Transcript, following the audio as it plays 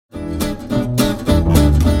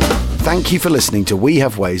Thank you for listening to We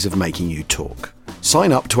Have Ways of Making You Talk.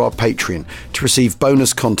 Sign up to our Patreon to receive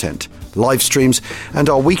bonus content, live streams, and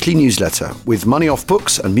our weekly newsletter with money off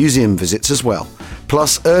books and museum visits as well,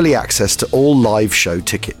 plus early access to all live show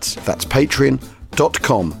tickets. That's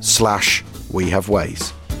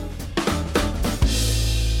patreon.com/wehaveways.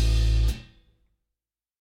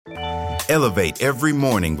 Elevate every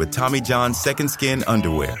morning with Tommy John's Second Skin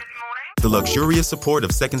underwear. The luxurious support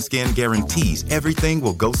of Second Skin guarantees everything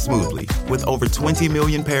will go smoothly. With over 20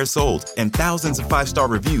 million pairs sold and thousands of 5-star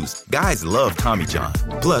reviews, guys love Tommy John.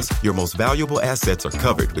 Plus, your most valuable assets are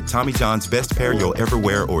covered with Tommy John's best pair you'll ever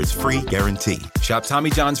wear or its free guarantee. Shop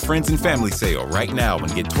Tommy John's Friends and Family Sale right now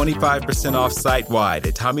and get 25% off site-wide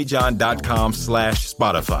at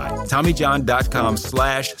TommyJohn.com/Spotify.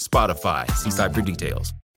 TommyJohn.com/Spotify. See site for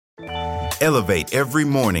details. Elevate every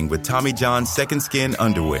morning with Tommy John's Second Skin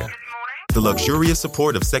underwear. The luxurious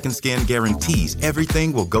support of Second Skin guarantees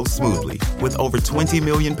everything will go smoothly. With over 20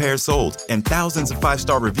 million pairs sold and thousands of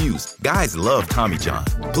 5-star reviews, guys love Tommy John.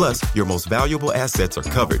 Plus, your most valuable assets are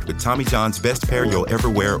covered with Tommy John's best pair you'll ever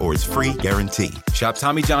wear or its free guarantee. Shop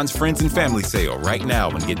Tommy John's Friends and Family Sale right now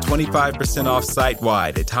and get 25% off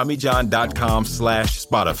site-wide at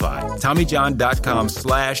TommyJohn.com/Spotify.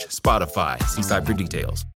 TommyJohn.com/Spotify. See site for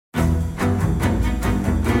details.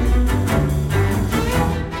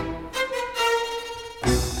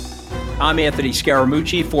 I'm Anthony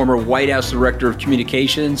Scaramucci, former White House Director of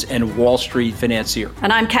Communications and Wall Street financier.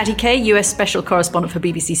 And I'm Katty Kay, US Special Correspondent for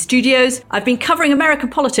BBC Studios. I've been covering American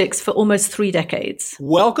politics for almost 3 decades.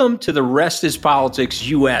 Welcome to The Rest is Politics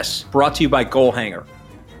US, brought to you by Goalhanger.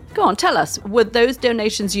 Go on, tell us, were those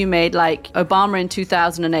donations you made, like Obama in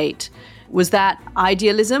 2008, was that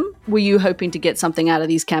idealism? Were you hoping to get something out of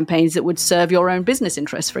these campaigns that would serve your own business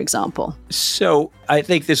interests, for example? So I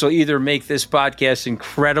think this will either make this podcast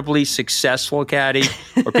incredibly successful, Katty,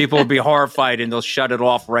 or people will be horrified and they'll shut it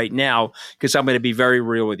off right now because I'm going to be very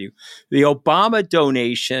real with you. The Obama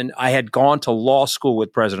donation, I had gone to law school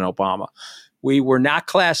with President Obama. We were not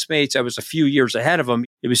classmates. I was a few years ahead of him.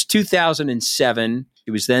 It was 2007.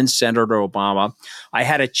 He was then Senator Obama. I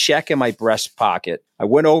had a check in my breast pocket. I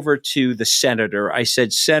went over to the senator. I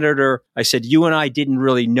said, Senator, you and I didn't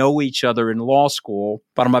really know each other in law school,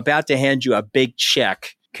 but I'm about to hand you a big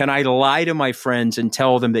check. Can I lie to my friends and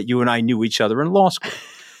tell them that you and I knew each other in law school?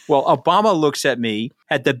 Well, Obama looks at me,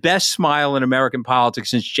 had the best smile in American politics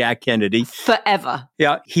since Jack Kennedy. Forever.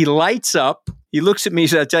 Yeah, he lights up. He looks at me and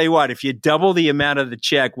says, I'll tell you what, if you double the amount of the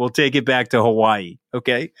check, we'll take it back to Hawaii.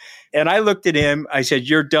 Okay. And I looked at him. I said,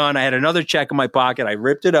 you're done. I had another check in my pocket. I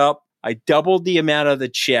ripped it up. I doubled the amount of the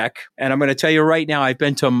check. And I'm going to tell you right now, I've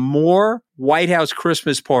been to more White House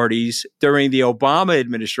Christmas parties during the Obama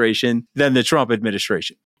administration than the Trump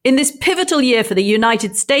administration. In this pivotal year for the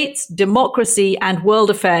United States, democracy, and world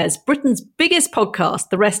affairs, Britain's biggest podcast,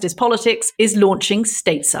 The Rest is Politics, is launching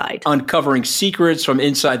stateside. Uncovering secrets from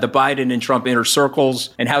inside the Biden and Trump inner circles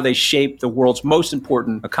and how they shape the world's most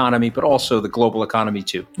important economy, but also the global economy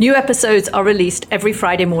too. New episodes are released every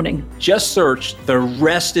Friday morning. Just search The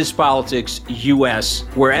Rest is Politics US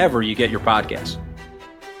wherever you get your podcasts.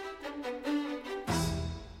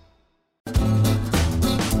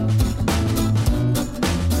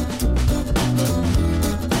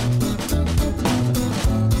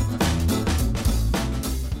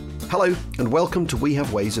 Hello and welcome to We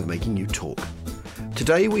Have Ways of Making You Talk.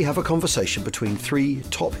 Today we have a conversation between 3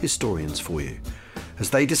 top historians for you as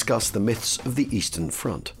they discuss the myths of the Eastern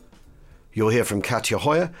Front. You'll hear from Katja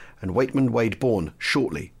Hoyer and Waitman Wade Bourne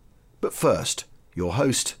shortly. But first, your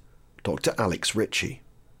host, Dr. Alex Ritchie.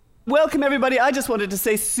 Welcome, everybody. I just wanted to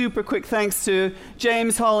say super quick thanks to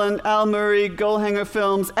James Holland, Al Murray, Goalhanger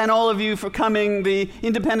Films, and all of you for coming, the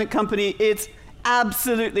independent company. It's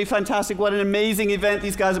absolutely fantastic. What an amazing event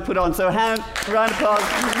these guys have put on. So round of applause.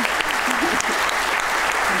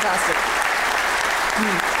 Fantastic.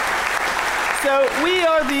 So we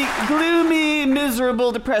are the gloomy,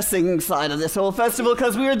 miserable, depressing side of this whole festival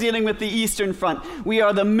because we are dealing with the Eastern Front. We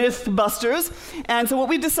are the myth busters. And so what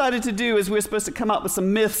we decided to do is we're supposed to come up with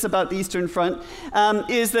some myths about the Eastern Front,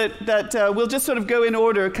 is that we'll just sort of go in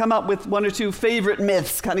order, come up with 1 or 2 favorite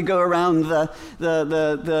myths, kind of go around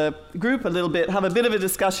the group a little bit, have a bit of a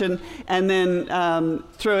discussion, and then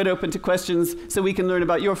throw it open to questions so we can learn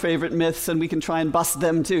about your favorite myths and we can try and bust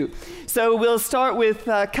them too. So we'll start with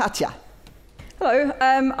Katja. Hello.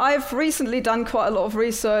 I've recently done quite a lot of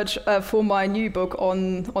research for my new book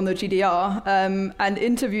on the GDR and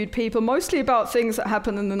interviewed people mostly about things that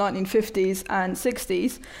happened in the 1950s and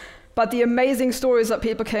 60s. But the amazing stories that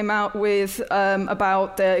people came out with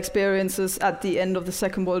about their experiences at the end of the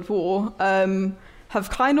Second World War have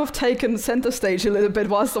kind of taken center stage a little bit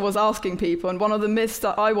whilst I was asking people. And one of the myths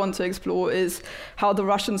that I want to explore is how the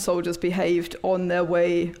Russian soldiers behaved on their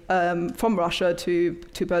way from Russia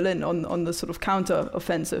to Berlin on the sort of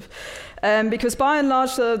counter-offensive. Because by and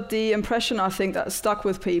large, the impression I think that stuck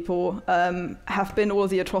with people have been all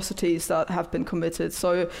the atrocities that have been committed.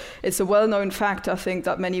 So it's a well-known fact, I think,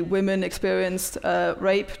 that many women experienced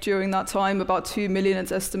rape during that time. About 2 million,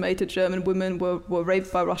 it's estimated, German women were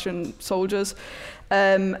raped by Russian soldiers.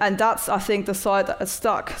 And that's, I think, the side that has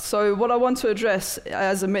stuck. So what I want to address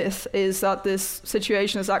as a myth is that this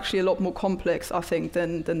situation is actually a lot more complex, I think,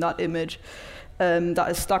 than that image that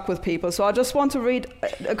is stuck with people. So I just want to read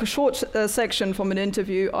a short section from an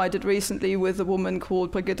interview I did recently with a woman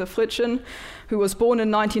called Brigitte Fritschen, who was born in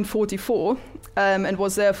 1944 and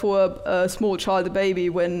was therefore a small child, a baby,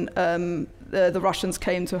 when the Russians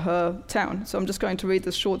came to her town. So I'm just going to read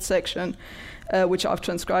this short section, which I've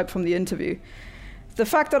transcribed from the interview. The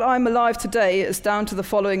fact that I'm alive today is down to the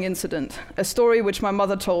following incident, a story which my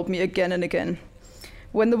mother told me again and again.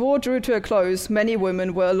 When the war drew to a close, many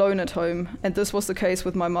women were alone at home, and this was the case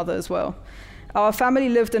with my mother as well. Our family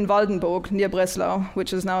lived in Waldenburg, near Breslau,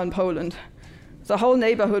 which is now in Poland. The whole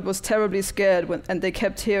neighborhood was terribly scared, and they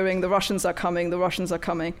kept hearing, "The Russians are coming, the Russians are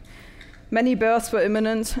coming." Many births were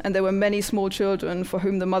imminent, and there were many small children for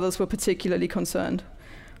whom the mothers were particularly concerned.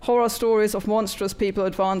 Horror stories of monstrous people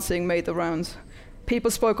advancing made the rounds.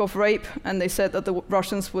 People spoke of rape, and they said that the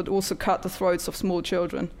Russians would also cut the throats of small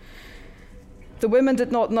children. The women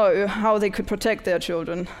did not know how they could protect their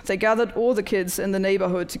children. They gathered all the kids in the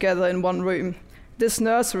neighborhood together in one room. This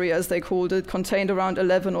nursery, as they called it, contained around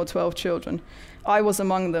 11 or 12 children. I was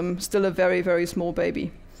among them, still a very, very small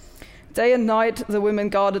baby. Day and night, the women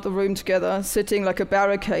guarded the room together, sitting like a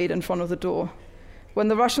barricade in front of the door. When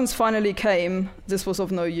the Russians finally came, this was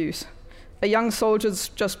of no use. A young soldier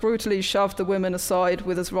just brutally shoved the women aside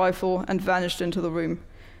with his rifle and vanished into the room.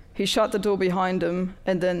 He shut the door behind him,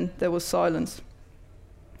 and then there was silence.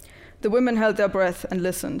 The women held their breath and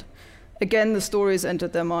listened. Again, the stories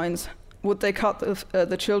entered their minds. Would they cut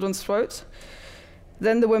the children's throats?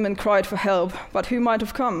 Then the women cried for help, but who might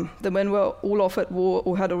have come? The men were all off at war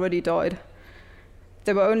or had already died.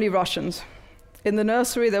 There were only Russians. In the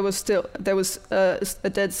nursery, there was a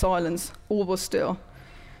dead silence. All was still.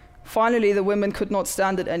 Finally, the women could not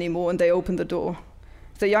stand it anymore, and they opened the door.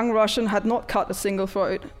 The young Russian had not cut a single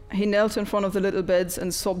throat. He knelt in front of the little beds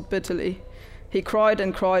and sobbed bitterly. He cried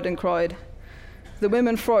and cried and cried. The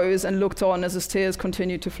women froze and looked on as his tears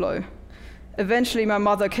continued to flow. Eventually, my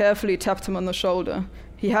mother carefully tapped him on the shoulder.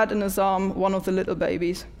 He had in his arm one of the little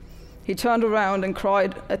babies. He turned around and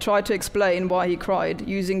tried to explain why he cried,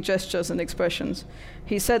 using gestures and expressions.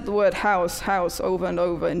 He said the word house, house, over and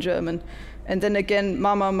over in German, and then again,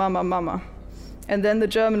 mama, mama, mama, and then the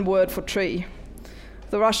German word for tree.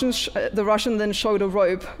 The Russian then showed a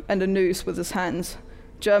rope and a noose with his hands.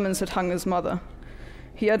 Germans had hung his mother.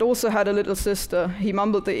 He had also had a little sister. He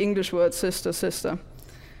mumbled the English word sister, sister,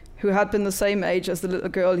 who had been the same age as the little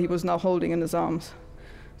girl he was now holding in his arms.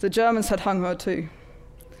 The Germans had hung her too.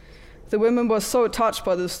 The women were so touched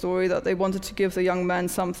by this story that they wanted to give the young man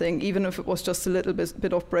something, even if it was just a little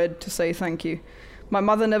bit of bread, to say thank you. My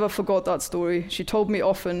mother never forgot that story. She told me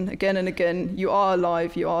often, again and again, you are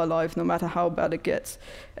alive, no matter how bad it gets.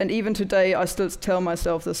 And even today, I still tell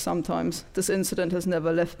myself this sometimes. This incident has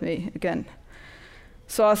never left me again.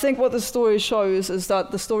 So I think what the story shows is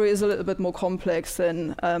that the story is a little bit more complex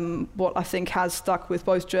than what I think has stuck with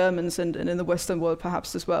both Germans and in the Western world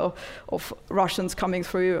perhaps as well, of Russians coming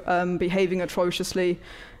through, behaving atrociously,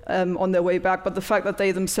 on their way back, but the fact that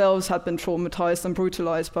they themselves had been traumatized and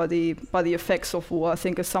brutalized by the effects of war, I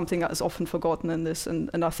think, is something that is often forgotten in this,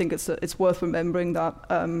 and I think it's worth remembering that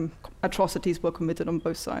atrocities were committed on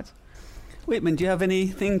both sides. Waitman, do you have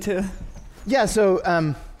anything to? Yeah. So,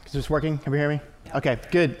 is this working? Can you hear me? Okay,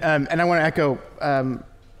 good. And I want to echo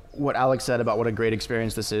what Alex said about what a great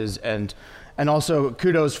experience this is, and also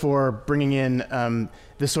kudos for bringing in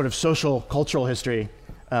this sort of social, cultural history.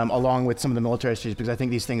 Along with some of the military histories, because I think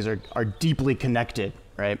these things are deeply connected,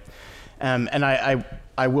 right? And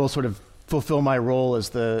I will sort of fulfill my role as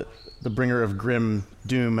the bringer of grim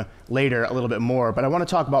doom later a little bit more, but I want to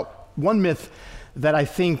talk about one myth that I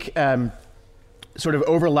think sort of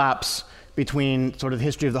overlaps between sort of the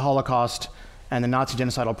history of the Holocaust and the Nazi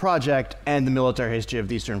genocidal project and the military history of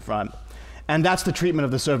the Eastern Front, and that's the treatment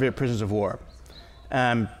of the Soviet prisoners of war.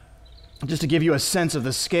 Just to give you a sense of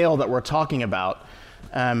the scale that we're talking about,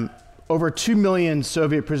 over 2 million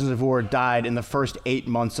Soviet prisoners of war died in the first 8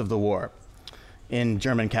 months of the war in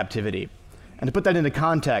German captivity. And to put that into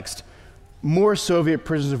context, more Soviet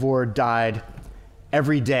prisoners of war died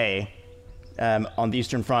every day on the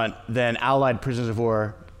Eastern Front than Allied prisoners of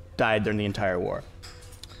war died during the entire war.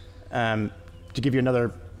 To give you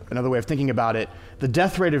another way of thinking about it, the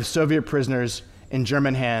death rate of Soviet prisoners in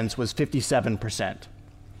German hands was 57%.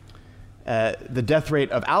 The death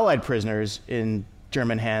rate of Allied prisoners in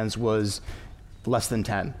German hands was less than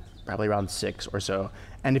 10, probably around 6 or so.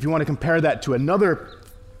 And if you want to compare that to another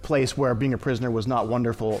place where being a prisoner was not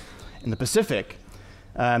wonderful in the Pacific,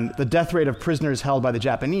 the death rate of prisoners held by the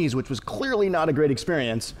Japanese, which was clearly not a great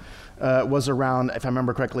experience, was around, if I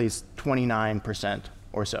remember correctly, 29%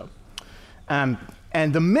 or so.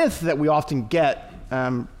 And the myth that we often get,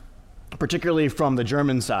 particularly from the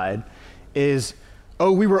German side, is,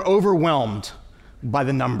 oh, we were overwhelmed by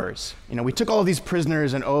the numbers. We took all of these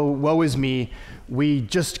prisoners and, oh, woe is me, we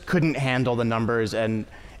just couldn't handle the numbers, and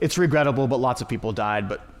it's regrettable, but lots of people died,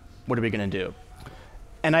 but what are we going to do?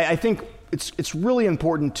 And I think it's really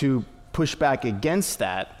important to push back against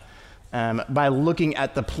that by looking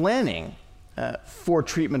at the planning for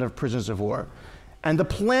treatment of prisoners of war. And the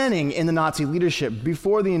planning in the Nazi leadership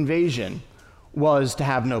before the invasion was to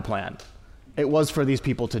have no plan. It was for these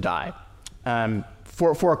people to die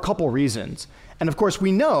for a couple reasons. And of course,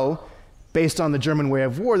 we know, based on the German way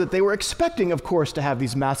of war, that they were expecting, of course, to have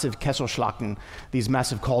these massive Kesselschlachten, these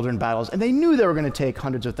massive cauldron battles, and they knew they were going to take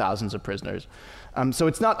hundreds of thousands of prisoners. So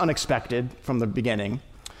it's not unexpected from the beginning.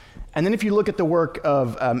 And then if you look at the work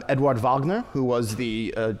of Eduard Wagner, who was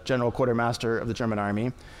the general quartermaster of the German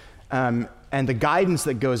army, and the guidance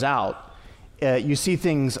that goes out, you see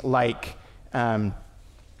things like,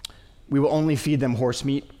 we will only feed them horse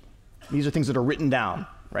meat. These are things that are written down,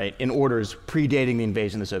 right, in orders predating the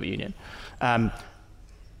invasion of the Soviet Union.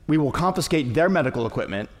 We will confiscate their medical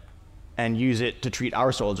equipment and use it to treat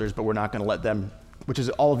our soldiers, but we're not going to let them, which is,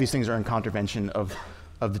 all of these things are in contravention of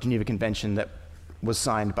the Geneva Convention that was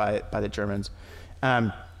signed by the Germans.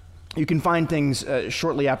 You can find things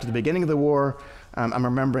shortly after the beginning of the war. I'm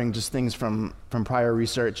remembering just things from prior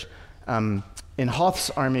research. In Hoth's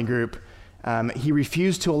army group, he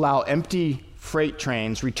refused to allow empty freight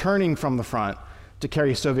trains returning from the front to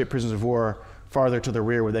carry Soviet prisoners of war farther to the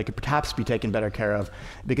rear where they could perhaps be taken better care of,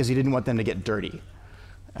 because he didn't want them to get dirty.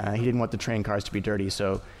 He didn't want the train cars to be dirty.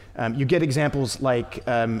 So you get examples like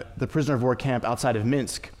the prisoner of war camp outside of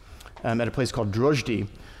Minsk at a place called Drozhdy,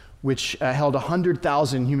 which held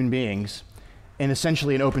 100,000 human beings in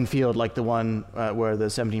essentially an open field like the one where the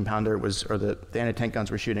 17-pounder was, or the anti-tank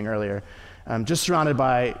guns were shooting earlier, just surrounded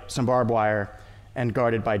by some barbed wire and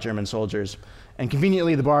guarded by German soldiers. And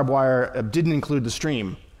conveniently, the barbed wire didn't include the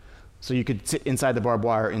stream. So you could sit inside the barbed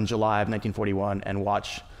wire in July of 1941 and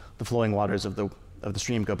watch the flowing waters of the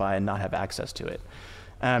stream go by and not have access to it.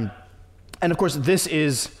 And of course, this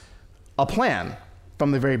is a plan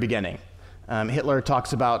from the very beginning. Hitler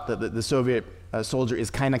talks about the Soviet soldier is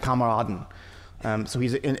keine Kameraden. So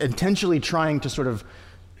he's intentionally trying to sort of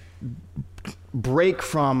break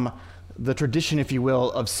from the tradition, if you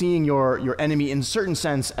will, of seeing your enemy in a certain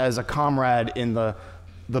sense as a comrade in the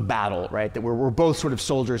battle, right? That we're both sort of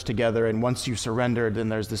soldiers together, and once you surrendered, then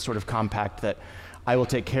there's this sort of compact that I will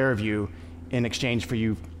take care of you in exchange for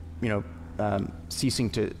you, ceasing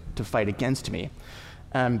to fight against me.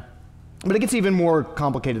 But it gets even more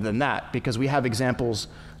complicated than that, because we have examples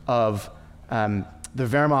of the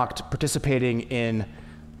Wehrmacht participating in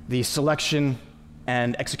the selection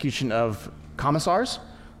and execution of commissars,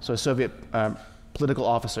 so Soviet political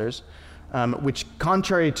officers, which,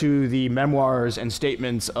 contrary to the memoirs and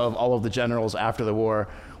statements of all of the generals after the war,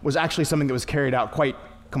 was actually something that was carried out quite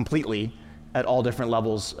completely at all different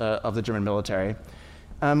levels of the German military.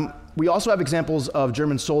 We also have examples of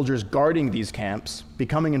German soldiers guarding these camps,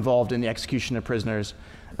 becoming involved in the execution of prisoners,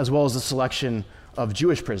 as well as the selection of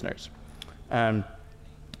Jewish prisoners. And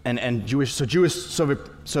Jewish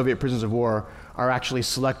Soviet prisoners of war are actually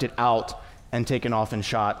selected out and taken off and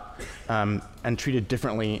shot and treated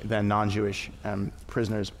differently than non-Jewish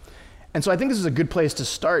prisoners. And so I think this is a good place to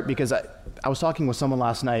start, because I was talking with someone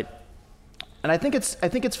last night, and I think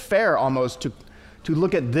it's fair almost to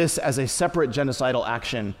look at this as a separate genocidal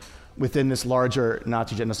action within this larger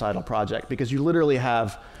Nazi genocidal project, because you literally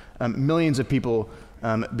have millions of people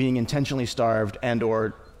being intentionally starved and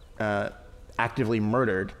or actively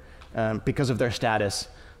murdered because of their status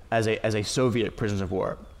as a Soviet prisoners of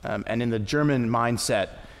war. And in the German mindset,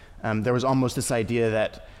 there was almost this idea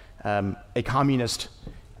that a communist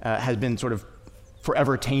has been sort of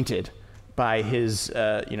forever tainted by his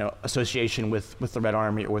association with the Red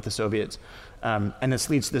Army or with the Soviets. And this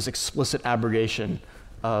leads to this explicit abrogation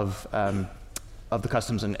of the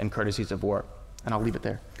customs and courtesies of war. And I'll leave it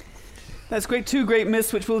there. That's great. Two great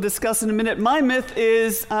myths, which we'll discuss in a minute. My myth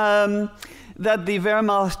is that the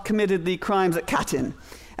Wehrmacht committed the crimes at Katyn.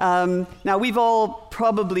 Now, we've all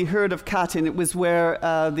probably heard of Katyn. It was where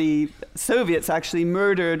the Soviets actually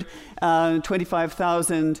murdered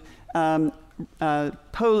 25,000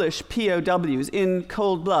 Polish POWs in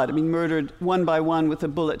cold blood. I mean, murdered one by one with a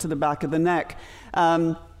bullet to the back of the neck.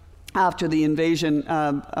 After the invasion,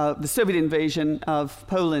 the Soviet invasion of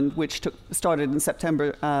Poland, which started in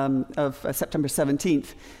September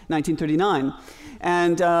 17th, 1939.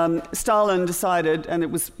 And Stalin decided, and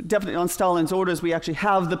it was definitely on Stalin's orders, we actually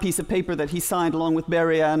have the piece of paper that he signed along with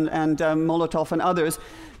Beria and Molotov and others,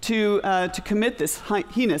 to commit this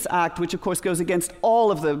heinous act, which of course goes against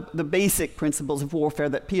all of the basic principles of warfare,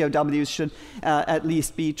 that POWs should at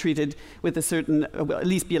least be treated with a certain, at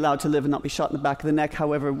least be allowed to live and not be shot in the back of the neck.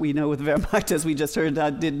 However, we know with Wehrmacht, as we just heard,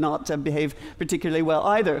 did not behave particularly well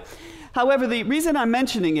either. However, the reason I'm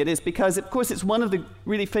mentioning it is because, of course, it's one of the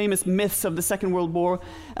really famous myths of the Second World War,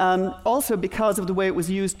 also because of the way it was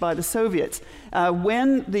used by the Soviets.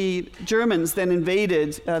 When the Germans then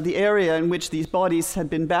invaded the area in which these bodies had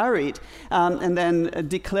been buried, and then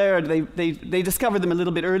declared, they discovered them a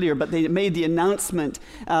little bit earlier, but they made the announcement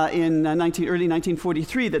in early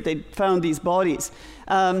 1943 that they'd found these bodies.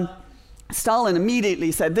 Stalin immediately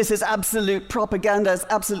said, this is absolute propaganda, it's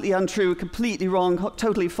absolutely untrue, completely wrong,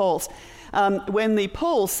 totally false. When the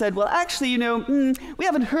Poles said, well, actually, we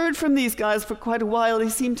haven't heard from these guys for quite a while, they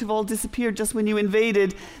seem to have all disappeared just when you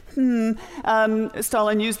invaded.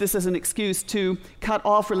 Stalin used this as an excuse to cut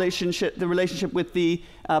off the relationship with the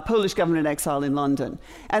Polish government in exile in London.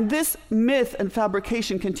 And this myth and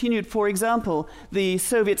fabrication continued. For example, the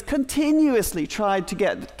Soviets continuously tried to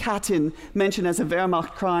get Katyn mentioned as a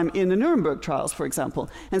Wehrmacht crime in the Nuremberg trials, for example.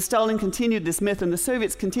 And Stalin continued this myth, and the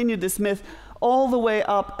Soviets continued this myth all the way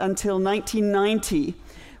up until 1990,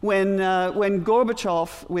 when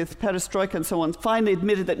Gorbachev, with perestroika and so on, finally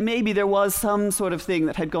admitted that maybe there was some sort of thing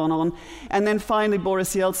that had gone on. And then finally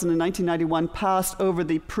Boris Yeltsin in 1991 passed over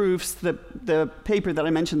the proofs, the paper that I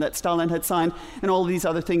mentioned that Stalin had signed, and all of these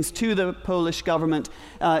other things to the Polish government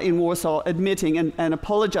in Warsaw, admitting and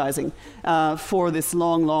apologizing for this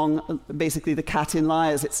long, basically the Katyn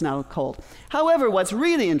lie, as it's now called. However, what's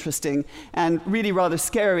really interesting and really rather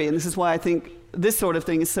scary, and this is why I think this sort of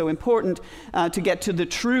thing is so important to get to the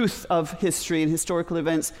truth of history and historical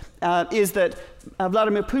events, is that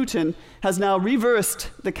Vladimir Putin has now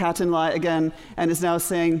reversed the Katyn lie again and is now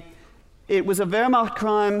saying, it was a Wehrmacht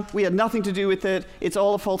crime, we had nothing to do with it, it's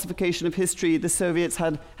all a falsification of history, the Soviets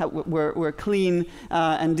were clean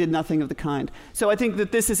and did nothing of the kind. So I think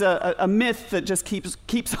that this is a myth that just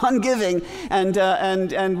keeps on giving,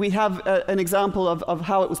 and we have an example of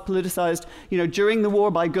how it was politicized during the war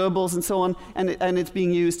by Goebbels and so on, and it's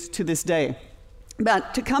being used to this day.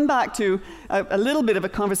 But to come back to a little bit of a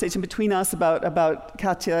conversation between us about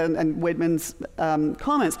Katya and Weidmann's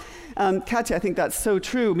comments. Katya, I think that's so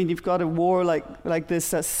true. I mean, you've got a war like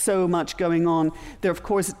this, so much going on. There are, of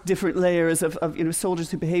course, different layers of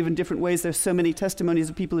soldiers who behave in different ways. There's so many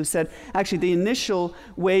testimonies of people who said, actually, the initial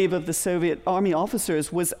wave of the Soviet army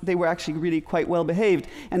officers they were actually really quite well behaved.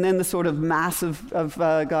 And then the sort of mass of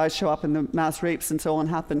guys show up and the mass rapes and so on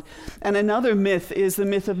happen. And another myth is the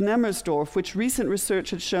myth of Nemmersdorf, which recent research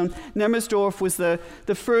had shown Nemmersdorf was the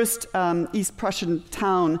first East Prussian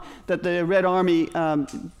town that the Red Army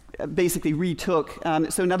basically retook.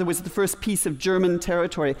 So in other words, the first piece of German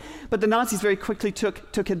territory. But the Nazis very quickly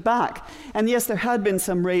took it back. And yes, there had been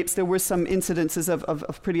some rapes, there were some incidences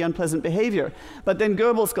of pretty unpleasant behavior. But then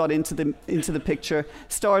Goebbels got into the picture,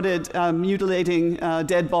 started mutilating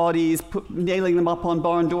dead bodies, nailing them up on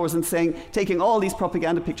barn doors and taking all these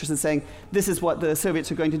propaganda pictures and saying, this is what the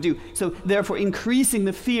Soviets are going to do. So therefore increasing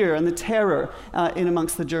the fear and the terror in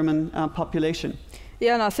amongst the German population.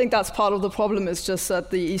 Yeah, and I think that's part of the problem, is just that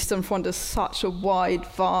the Eastern Front is such a wide,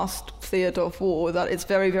 vast theater of war that it's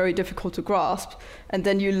very, very difficult to grasp. And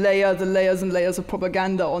then you layer the layers and layers of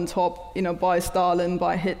propaganda on top, by Stalin,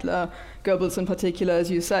 by Hitler, Goebbels in particular, as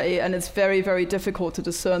you say, and it's very, very difficult to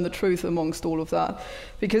discern the truth amongst all of that.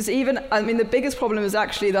 Because the biggest problem is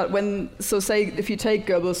actually that say if you take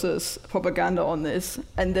Goebbels' propaganda on this,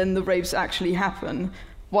 and then the rapes actually happen,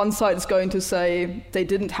 one side is going to say they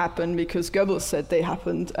didn't happen because Goebbels said they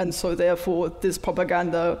happened, and so therefore this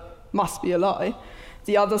propaganda must be a lie.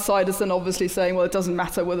 The other side is then obviously saying, well, it doesn't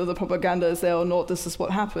matter whether the propaganda is there or not, this is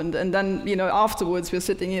what happened. And then, afterwards, we're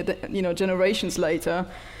sitting here, generations later,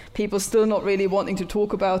 people still not really wanting to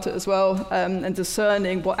talk about it as well, and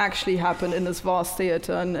discerning what actually happened in this vast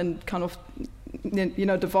theater, and kind of,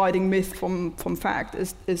 dividing myth from fact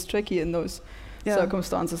is tricky in those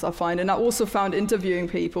circumstances, I find. And I also found interviewing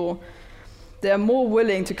people they're more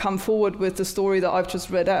willing to come forward with the story that I've just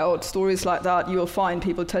read out. Stories like that, you'll find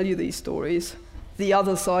people tell you these stories. The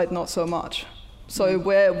other side, not so much. So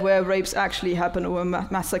where rapes actually happen or where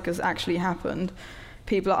massacres actually happened,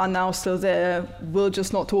 people are now still there, will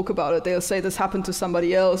just not talk about it. They'll say this happened to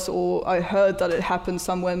somebody else, or I heard that it happened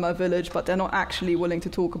somewhere in my village, but they're not actually willing to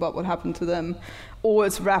talk about what happened to them. Or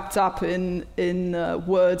it's wrapped up in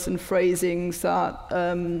words and phrasings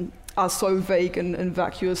that are so vague and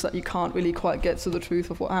vacuous that you can't really quite get to the truth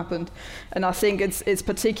of what happened. And I think it's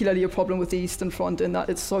particularly a problem with the Eastern Front in that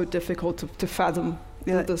it's so difficult to fathom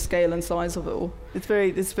the scale and size of it all. It's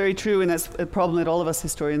very true, and that's a problem that all of us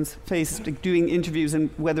historians face, like doing interviews and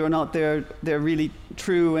whether or not they're really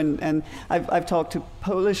true. And I've talked to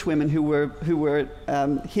Polish women who were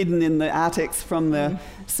hidden in the attics from the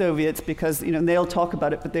Soviets because they'll talk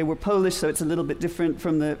about it, but they were Polish, so it's a little bit different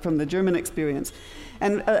from the German experience.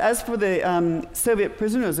 And as for the Soviet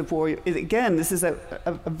prisoners of war, again, this is a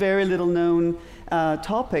very little known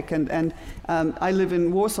topic. And I live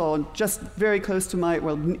in Warsaw, just very close to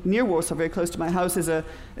near Warsaw, very close to my house is a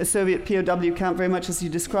Soviet POW camp, very much as you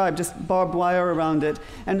described, just barbed wire around it.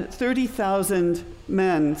 And 30,000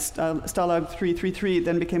 men, Stalag 333,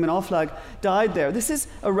 then became an Oflag, died there. This is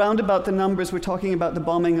around about the numbers we're talking about the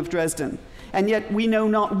bombing of Dresden. And yet we know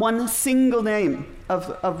not one single name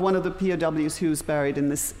of one of the POWs who's buried in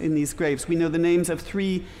these graves. We know the names of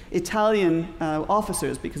 3 Italian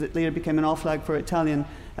officers, because it later became an Oflag for Italian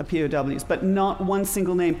POWs, but not one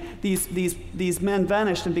single name. These men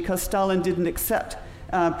vanished, and because Stalin didn't accept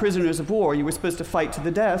prisoners of war, you were supposed to fight to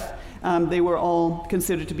the death, they were all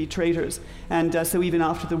considered to be traitors. And so even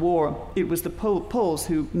after the war, it was the Poles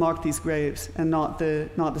who marked these graves and not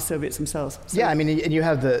the Soviets themselves. So yeah, I mean, and you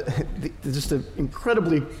have just an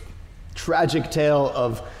incredibly tragic tale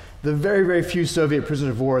of the very, very few Soviet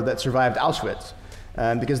prisoners of war that survived Auschwitz,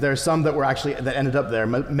 because there are some that ended up there.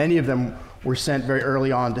 Many of them were sent very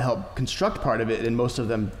early on to help construct part of it, and most of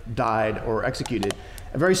them died or executed.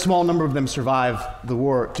 A very small number of them survive the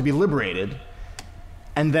war to be liberated,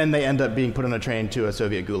 and then they end up being put on a train to a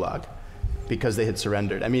Soviet gulag because they had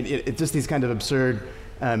surrendered. I mean, it's just these kind of absurd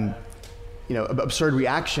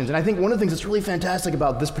reactions. And I think one of the things that's really fantastic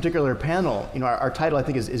about this particular panel, our title, I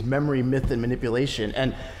think, is Memory, Myth, and Manipulation.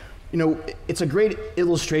 And, it's a great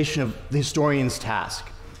illustration of the historian's task,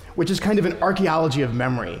 which is kind of an archaeology of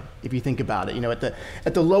memory, if you think about it.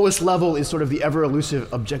 At the lowest level is sort of the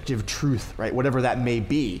ever-elusive objective truth, right, whatever that may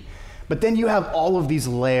be. But then you have all of these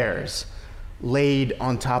layers laid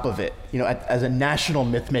on top of it, as a national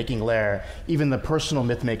myth-making layer, even the personal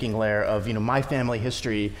myth-making layer of, my family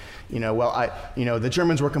history, the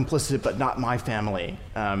Germans were complicit, but not my family,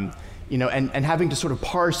 and having to sort of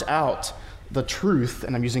parse out the truth,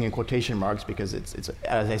 and I'm using in quotation marks because it's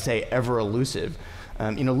as I say, ever elusive,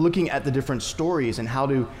 looking at the different stories and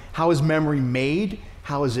how is memory made,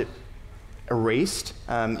 how is it erased.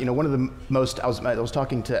 One of the most, I was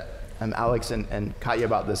talking to Alex and Katja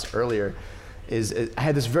about this earlier, is I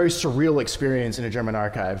had this very surreal experience in a German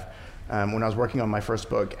archive when I was working on my first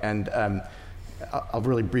book, and I'll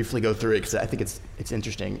really briefly go through it because I think it's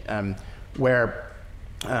interesting, where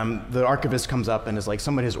the archivist comes up and is like,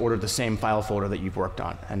 somebody has ordered the same file folder that you've worked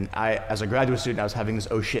on. And I, as a graduate student, I was having this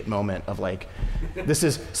oh shit moment of like, this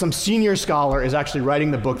is, some senior scholar is actually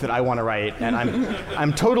writing the book that I want to write, and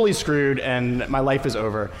I'm totally screwed and my life is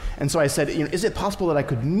over. And so I said, is it possible that I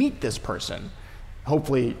could meet this person?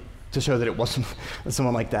 Hopefully to show that it wasn't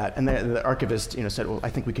someone like that. And the archivist said, well, I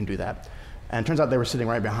think we can do that. And it turns out they were sitting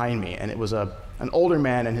right behind me, and it was an older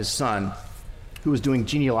man and his son who was doing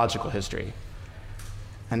genealogical history.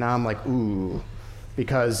 And now I'm like, ooh,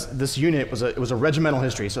 because this unit was a regimental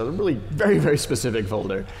history, so a really very, very specific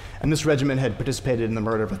folder. And this regiment had participated in the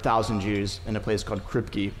murder of 1,000 Jews in a place called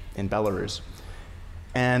Krupki in Belarus.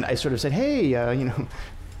 And I sort of said, hey,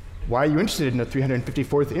 why are you interested in the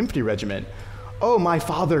 354th Infantry Regiment? Oh, my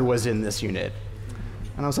father was in this unit.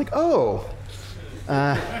 And I was like, oh,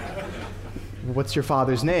 what's your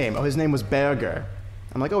father's name? Oh, his name was Berger.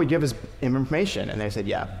 I'm like, oh, do you have his information? And they said,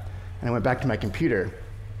 yeah. And I went back to my computer.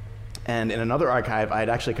 And in another archive, I had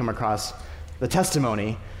actually come across the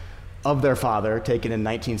testimony of their father, taken in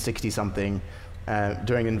 1960-something,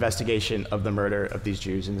 during an investigation of the murder of these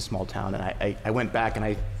Jews in this small town. And I went back, and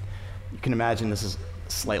you can imagine this is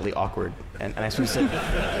slightly awkward. And I sort of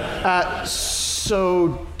said,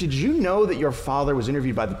 so did you know that your father was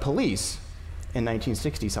interviewed by the police in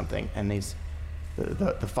 1960-something? And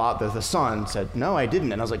the son said, no, I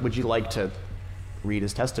didn't. And I was like, would you like to read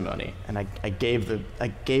his testimony? And I gave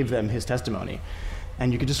them his testimony,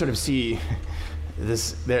 and you could just sort of see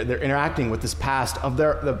this. They're interacting with this past of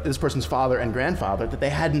this person's father and grandfather that they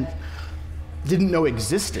hadn't didn't know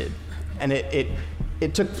existed. And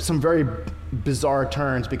it took some very bizarre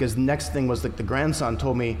turns, because the next thing was the grandson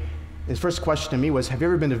told me, his first question to me was, have you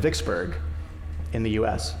ever been to Vicksburg in the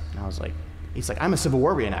US? And I was like, he's like, I'm a Civil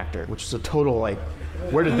War reenactor, which is a total, like,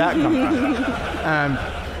 where did that come from?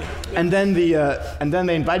 And then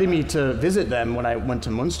they invited me to visit them when I went to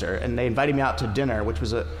Munster, and they invited me out to dinner, which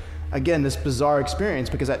was again, this bizarre experience,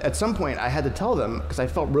 because at some point I had to tell them, because I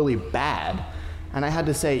felt really bad, and I had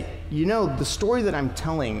to say, the story that I'm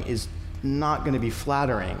telling is not going to be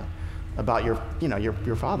flattering about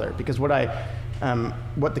your father, because what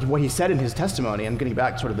he said in his testimony, I'm getting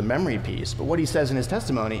back to sort of the memory piece, but what he says in his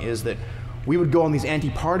testimony is that we would go on these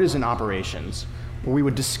anti-partisan operations where we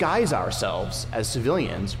would disguise ourselves as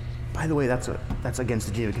civilians. By the way, that's against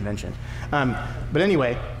the Geneva Convention. But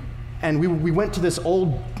anyway, and we went to this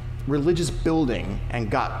old religious building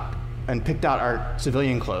and picked out our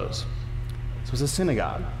civilian clothes. This was a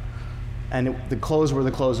synagogue, and the clothes were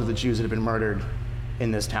the clothes of the Jews that had been murdered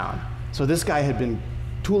in this town. So this guy had been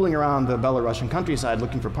tooling around the Belarusian countryside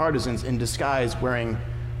looking for partisans in disguise, wearing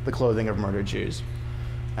the clothing of murdered Jews.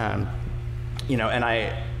 And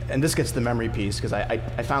this gets to the memory piece, because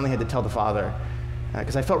I finally had to tell the father,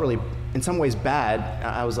 because I felt really, in some ways, bad.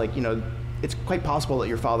 I was like, it's quite possible that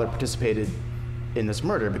your father participated in this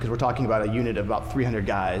murder, because we're talking about a unit of about 300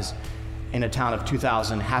 guys in a town of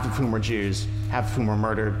 2,000, half of whom were Jews, half of whom were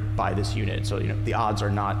murdered by this unit. So the odds are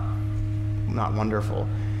not wonderful.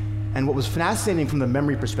 And what was fascinating from the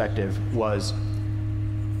memory perspective was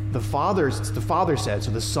the father said,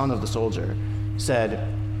 so the son of the soldier said,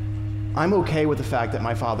 I'm okay with the fact that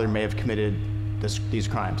my father may have committed these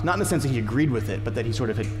crimes. Not in the sense that he agreed with it, but that he sort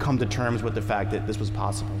of had come to terms with the fact that this was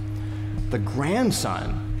possible. The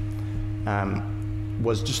grandson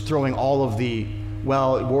was just throwing all of the,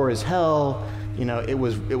 war is hell, it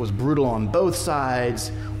was brutal on both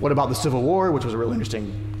sides. What about the Civil War, which was a really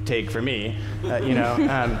interesting take for me, and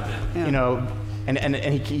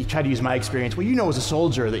he tried to use my experience. Well, as a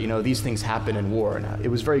soldier that these things happen in war, and it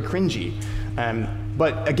was very cringy.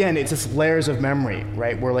 But again, it's just layers of memory,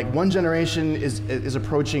 right? Where like one generation is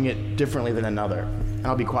approaching it differently than another. And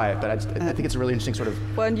I'll be quiet, but I think it's a really interesting sort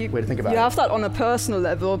of way to think about it. You have that on a personal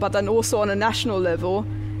level, but then also on a national level.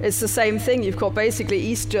 It's the same thing. You've got basically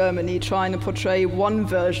East Germany trying to portray one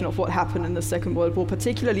version of what happened in the Second World War,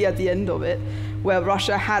 particularly at the end of it, where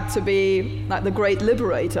Russia had to be like the great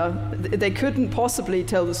liberator. They couldn't possibly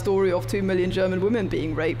tell the story of 2 million German women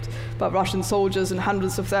being raped by Russian soldiers and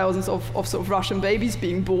hundreds of thousands of sort of Russian babies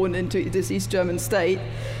being born into this East German state.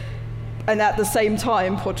 And at the same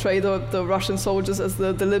time portray the Russian soldiers as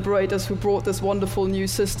the liberators who brought this wonderful new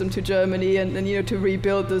system to Germany and to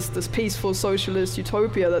rebuild this peaceful socialist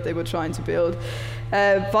utopia that they were trying to build.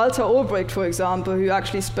 Walter Ulbricht, for example, who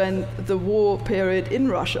actually spent the war period in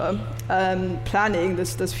Russia planning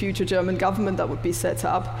this future German government that would be set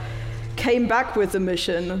up, came back with the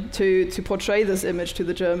mission to portray this image to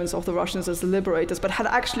the Germans of the Russians as the liberators, but had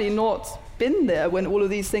actually not been there when all of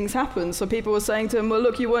these things happened. So people were saying to him, well,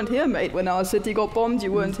 look, you weren't here, mate, when our city got bombed.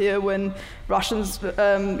 You weren't here when Russians,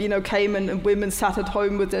 came and women sat at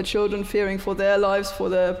home with their children, fearing for their lives, for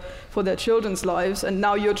their children's lives. And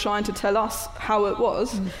now you're trying to tell us how it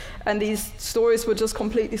was. And these stories were just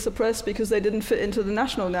completely suppressed because they didn't fit into the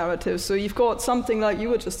national narrative. So you've got something like you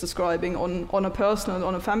were just describing on a personal,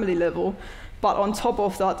 on a family level, but on top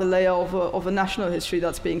of that, the layer of a national history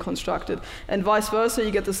that's being constructed. And vice versa,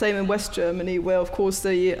 you get the same in West Germany, where, of course,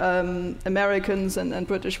 the Americans and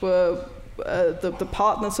British were the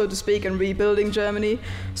partner, so to speak, in rebuilding Germany.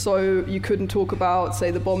 So you couldn't talk about,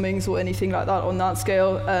 say, the bombings or anything like that on that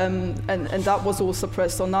scale. And that was all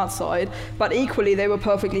suppressed on that side. But equally, they were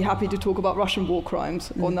perfectly happy to talk about Russian war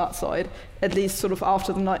crimes on that side, at least sort of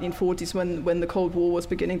after the 1940s when the Cold War was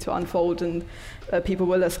beginning to unfold and people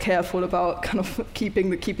were less careful about kind of keeping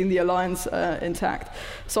the alliance intact.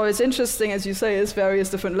 So it's interesting, as you say, it's various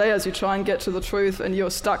different layers. You try and get to the truth and you're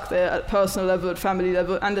stuck there at personal level, at family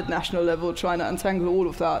level and at national level, trying to untangle all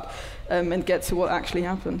of that and get to what actually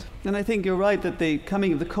happened. And I think you're right that the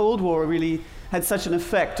coming of the Cold War really had such an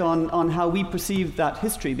effect on how we perceived that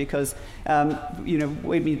history, because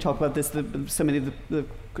when you talk about this, so many of the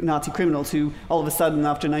Nazi criminals who all of a sudden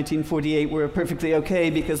after 1948 were perfectly okay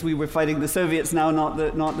because we were fighting the Soviets now, not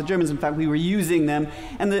the Germans. In fact, we were using them,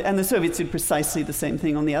 and the Soviets did precisely the same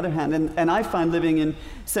thing on the other hand. And I find living in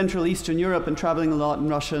Central Eastern Europe and traveling a lot in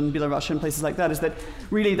Russia and Belarus and places like that is that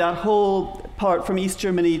really that whole part from East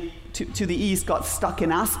Germany to the east got stuck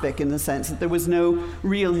in aspic, in the sense that there was no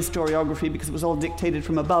real historiography because it was all dictated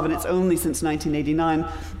from above, and it's only since 1989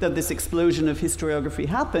 that this explosion of historiography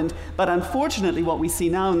happened. But unfortunately what we see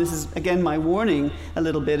now, and this is again my warning a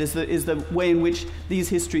little bit, is the way in which these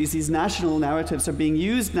histories, these national narratives are being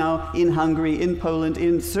used now in Hungary, in Poland,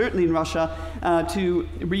 certainly in Russia, to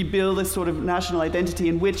rebuild a sort of national identity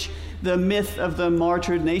in which the myth of the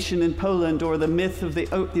martyred nation in Poland, or the myth of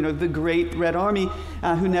the Great Red Army,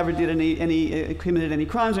 who never did committed any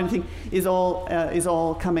crimes or anything, is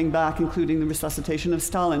all coming back, including the resuscitation of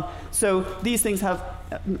Stalin. So these things have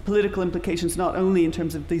political implications not only in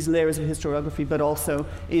terms of these layers of historiography, but also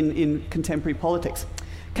in contemporary politics.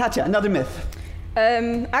 Katja, another myth.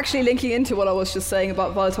 Actually linking into what I was just saying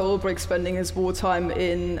about Walter Ulbricht spending his wartime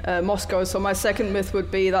in Moscow. So my second myth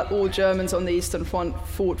would be that all Germans on the Eastern Front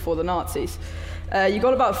fought for the Nazis. You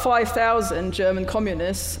got about 5,000 German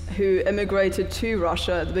communists who emigrated to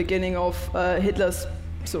Russia at the beginning of Hitler's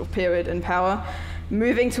sort of period in power,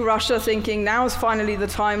 moving to Russia thinking now is finally the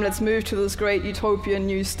time, let's move to this great utopian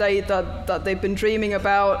new state that they've been dreaming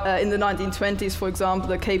about. In the 1920s, for example,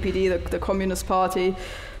 the KPD, the Communist Party,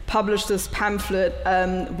 published this pamphlet,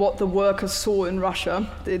 What the Workers Saw in Russia.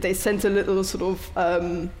 They sent a little sort of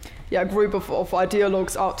group of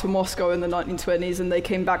ideologues out to Moscow in the 1920s, and they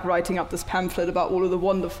came back writing up this pamphlet about all of the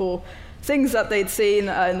wonderful things that they'd seen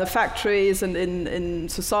in the factories and in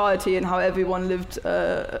society, and how everyone lived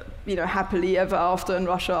happily ever after in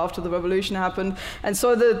Russia after the revolution happened. And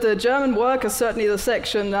so the German workers, certainly the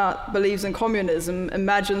section that believes in communism,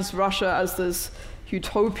 imagines Russia as this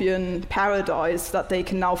utopian paradise that they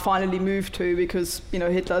can now finally move to because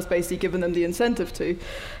Hitler has basically given them the incentive to.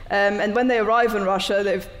 And when they arrive in Russia,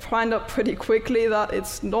 they find out pretty quickly that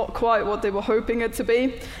it's not quite what they were hoping it to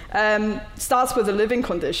be. Starts with the living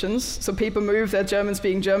conditions. So people move, they're Germans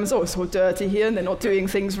being Germans, it's so dirty here and they're not doing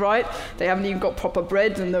things right. They haven't even got proper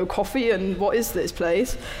bread and no coffee, and what is this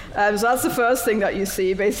place? So that's the first thing that you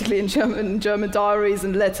see basically in German diaries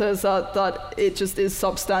and letters, that it just is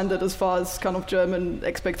substandard as far as kind of German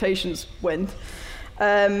expectations went.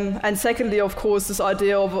 And secondly, of course, this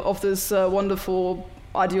idea of this wonderful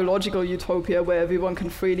ideological utopia where everyone can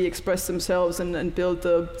freely express themselves and build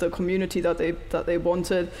the community that they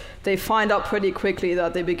wanted. They find out pretty quickly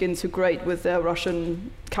that they begin to grate with their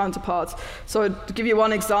Russian counterparts. So to give you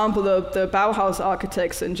one example, the Bauhaus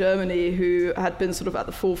architects in Germany, who had been sort of at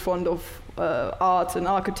the forefront of art and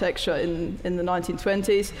architecture in the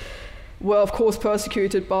 1920s, were of course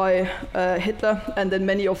persecuted by Hitler, and then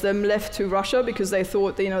many of them left to Russia because they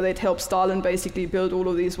thought they'd help Stalin basically build all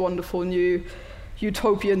of these wonderful new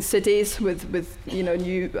utopian cities with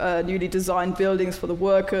newly designed buildings for the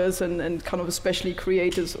workers and kind of especially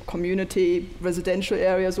creators of community residential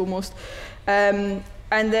areas almost. And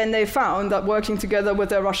then they found that working together with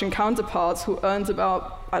their Russian counterparts, who earned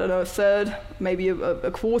about, a third, maybe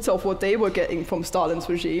a quarter of what they were getting from Stalin's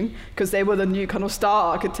regime, because they were the new kind of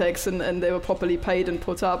star architects and they were properly paid and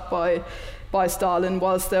put up by Stalin,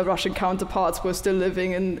 whilst their Russian counterparts were still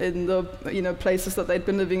living in the places that they'd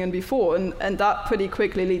been living in before, and that pretty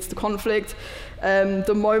quickly leads to conflict.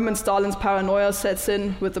 The moment Stalin's paranoia sets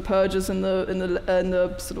in with the purges in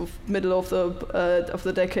the sort of middle of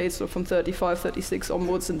the decade, so from 35, 36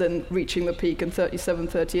 onwards, and then reaching the peak in 37,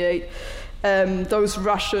 38, those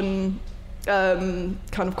Russian kind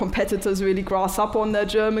of competitors really grass up on their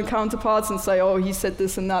German counterparts and say, he said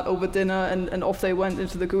this and that over dinner, and off they went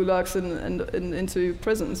into the gulags and into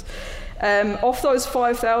prisons. Of those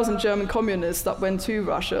 5,000 German communists that went to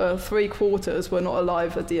Russia, 3/4 were not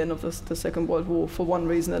alive at the end of the Second World War for one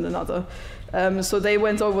reason and another. So they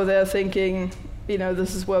went over there thinking,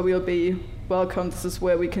 this is where we'll be welcome, this is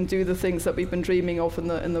where we can do the things that we've been dreaming of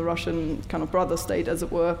in the Russian kind of brother state, as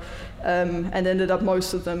it were, and ended up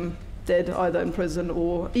most of them dead, either in prison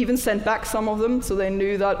or even sent back, some of them. So they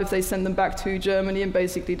knew that if they send them back to Germany and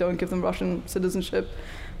basically don't give them Russian citizenship,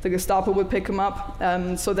 the Gestapo would pick them up.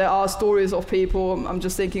 So there are stories of people. I'm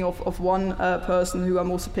just thinking of one person who I'm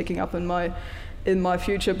also picking up in my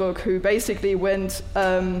future book, who basically went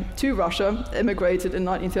to Russia, immigrated in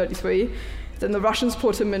 1933. Then the Russians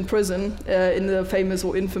put him in prison, in the famous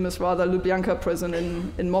or infamous rather Lubyanka prison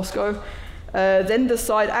in Moscow. Then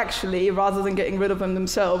decide, actually, rather than getting rid of them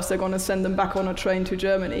themselves, they're going to send them back on a train to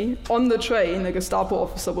Germany. On the train, a Gestapo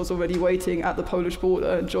officer was already waiting at the Polish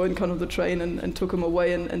border and joined kind of the train and took him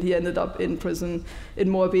away, and he ended up in prison, in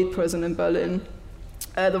Moabit prison in Berlin.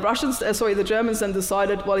 The Germans then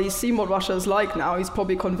decided, well, he's seen what Russia is like now, he's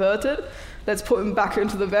probably converted. Let's put him back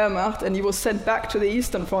into the Wehrmacht, and he was sent back to the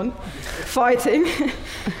Eastern Front, fighting,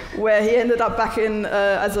 where he ended up back in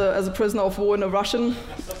as a prisoner of war in a Russian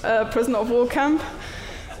prisoner of war camp.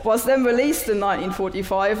 was then released in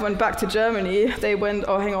 1945, went back to Germany. They went,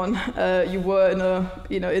 oh, hang on, you were in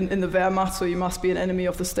the Wehrmacht, so you must be an enemy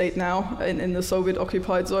of the state now in the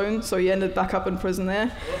Soviet-occupied zone. So he ended back up in prison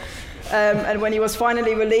there. And when he was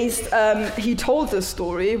finally released, he told this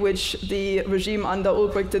story, which the regime under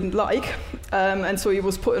Ulbricht didn't like. And so he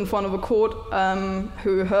was put in front of a court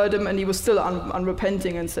who heard him, and he was still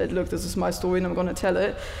unrepenting and said, look, this is my story and I'm going to tell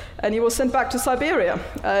it. And he was sent back to Siberia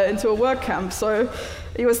into a work camp. So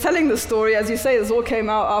he was telling the story, as you say, this all came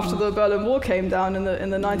out after the Berlin Wall came down in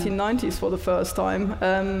the 1990s for the first time.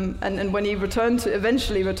 And when he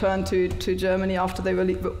eventually returned to Germany after they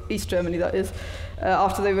released, East Germany that is,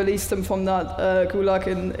 after they released him from that gulag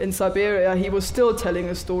in Siberia, he was still telling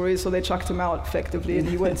a story, so they chucked him out effectively, and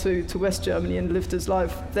he went to West Germany and lived his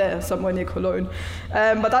life there, somewhere near Cologne.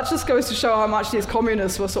 But that just goes to show how much these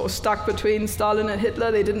communists were sort of stuck between Stalin and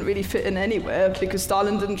Hitler. They didn't really fit in anywhere, because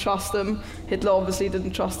Stalin didn't trust them, Hitler obviously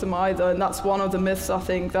didn't trust him either, and that's one of the myths, I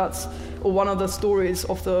think, or one of the stories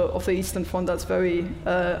of the Eastern Front that's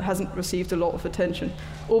hasn't received a lot of attention.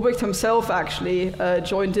 Ulbricht himself actually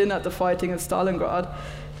joined in at the fighting at Stalingrad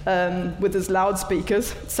with his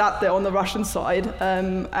loudspeakers, sat there on the Russian side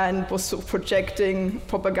and was sort of projecting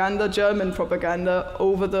propaganda, German propaganda,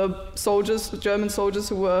 over the German soldiers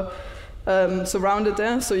who were surrounded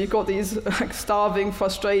there. So you got these starving,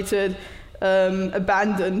 frustrated,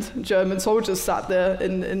 abandoned German soldiers sat there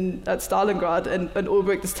at Stalingrad, and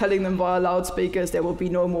Ulbricht is telling them via loudspeakers, there will be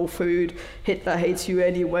no more food, Hitler hates you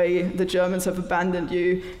anyway, the Germans have abandoned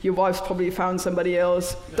you, your wife's probably found somebody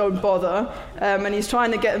else, don't bother. And he's trying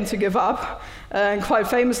to get them to give up. And quite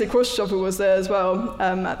famously, Khrushchev, who was there as well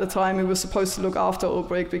at the time, who was supposed to look after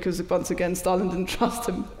Ulbricht because, once again, Stalin didn't trust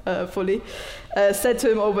him fully, said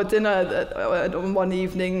to him over dinner one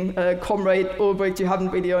evening, Comrade Ulbricht, you haven't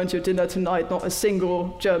really earned your dinner tonight. Not a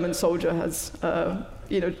single German soldier has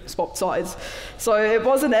swapped sides. So it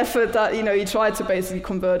was an effort that, he tried to basically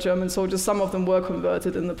convert German soldiers. Some of them were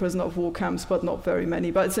converted in the prisoner of war camps, but not very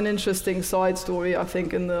many. But it's an interesting side story, I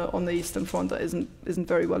think, on the Eastern Front that isn't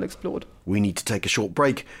very well explored. We need to take a short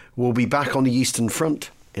break. We'll be back on the Eastern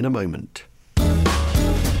Front in a moment.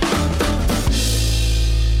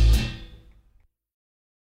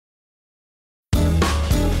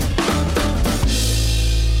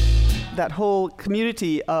 That whole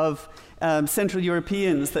community of Central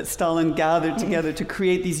Europeans that Stalin gathered together to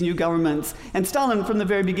create these new governments. And Stalin, from the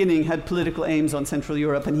very beginning, had political aims on Central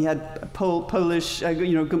Europe, and he had Polish, the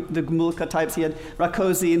Gomulka types. He had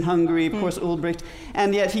Rákosi in Hungary, of course, Ulbricht,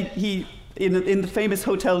 and yet he in the famous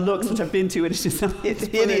Hotel Lux, which I've been to, it's just it's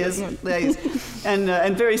hideous place,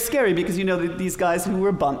 and very scary, because these guys who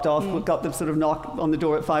were bumped off got them sort of knock on the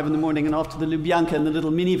door at 5 a.m. and off to the Lubyanka in the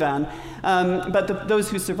little minivan. But those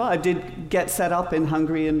who survived did get set up in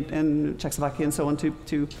Hungary and Czechoslovakia and so on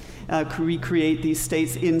to recreate these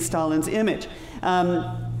states in Stalin's image.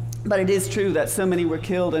 But it is true that so many were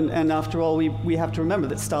killed, and after all, we have to remember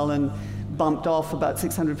that Stalin bumped off about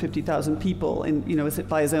 650,000 people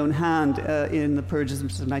by his own hand in the purges of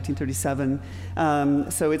 1937.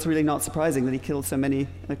 So it's really not surprising that he killed so many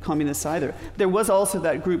communists either. There was also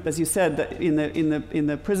that group, as you said, that in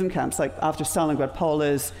the prison camps, like after Stalingrad,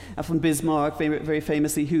 Paulus, von Bismarck, very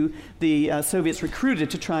famously, who the Soviets recruited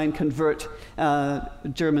to try and convert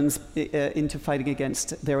Germans into fighting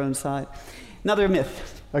against their own side. Another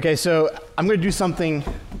myth. Okay, so I'm going to do something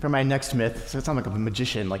for my next myth. So it sounds like I'm a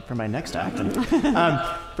magician, like for my next act.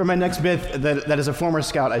 For my next myth, that as a former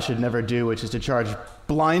scout I should never do, which is to charge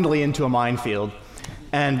blindly into a minefield.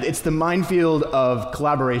 And it's the minefield of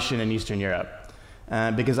collaboration in Eastern Europe.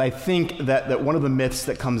 Because I think that one of the myths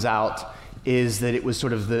that comes out is that it was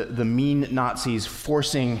sort of the mean Nazis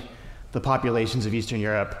forcing the populations of Eastern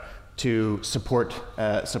Europe to support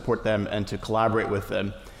them and to collaborate with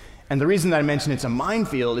them. And the reason that I mention it's a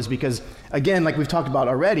minefield is because, again, like we've talked about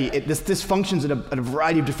already, this functions at a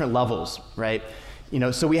variety of different levels, right?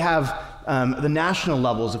 So we have the national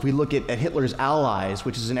levels. If we look at Hitler's allies,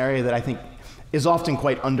 which is an area that I think is often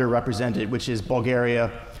quite underrepresented, which is Bulgaria,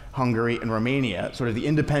 Hungary, and Romania, sort of the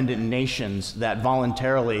independent nations that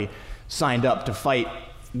voluntarily signed up to fight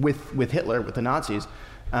with Hitler, with the Nazis.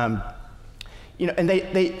 And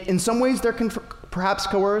they in some ways they're perhaps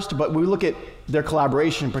coerced, but when we look at their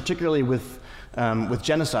collaboration, particularly with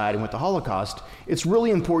genocide and with the Holocaust, it's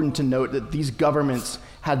really important to note that these governments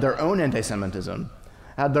had their own anti-Semitism,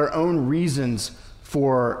 had their own reasons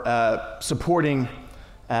for supporting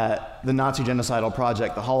the Nazi genocidal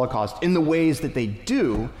project, the Holocaust, in the ways that they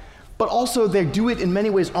do, but also they do it in many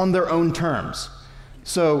ways on their own terms.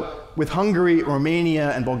 So with Hungary,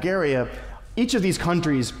 Romania, and Bulgaria, each of these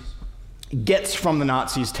countries gets from the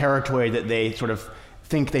Nazis territory that they sort of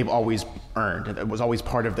think they've always earned. It was always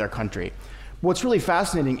part of their country. What's really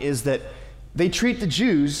fascinating is that they treat the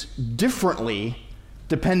Jews differently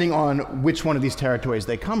depending on which one of these territories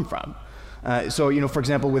they come from. So, for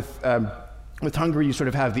example, with Hungary, you sort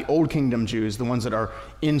of have the Old Kingdom Jews, the ones that are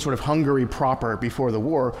in sort of Hungary proper before the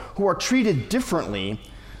war, who are treated differently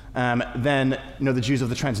than the Jews of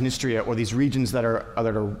the Transnistria or these regions that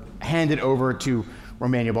are handed over to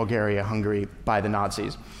Romania, Bulgaria, Hungary by the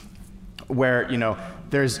Nazis. Where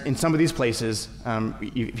there's in some of these places,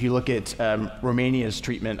 if you look at Romania's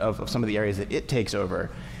treatment of some of the areas that it takes over,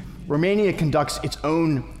 Romania conducts its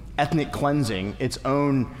own ethnic cleansing, its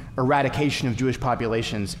own eradication of Jewish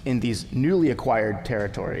populations in these newly acquired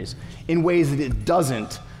territories in ways that it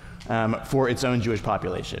doesn't for its own Jewish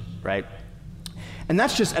population, right? And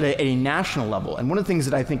that's just at a national level. And one of the things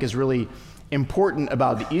that I think is really important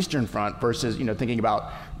about the Eastern Front versus thinking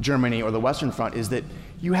about Germany or the Western Front is that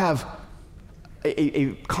you have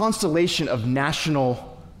a constellation of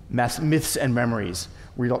national myths and memories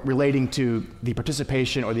relating to the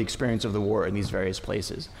participation or the experience of the war in these various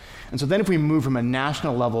places. And so then if we move from a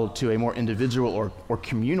national level to a more individual or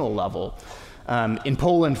communal level, in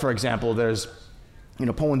Poland, for example, there's,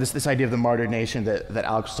 Poland, this idea of the martyred nation that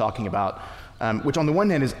Alex was talking about, which on the one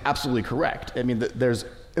hand is absolutely correct. I mean, there's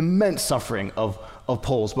immense suffering of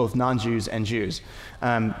Poles, both non-Jews and Jews.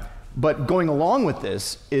 But going along with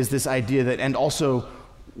this is this idea that, and also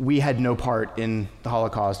we had no part in the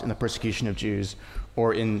Holocaust, in the persecution of Jews,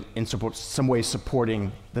 or in some ways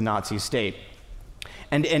supporting the Nazi state.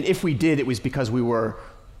 And if we did, it was because we were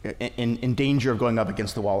in danger of going up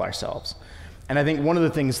against the wall ourselves. And I think one of the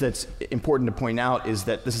things that's important to point out is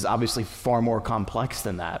that this is obviously far more complex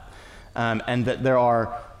than that. And that there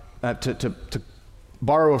are, to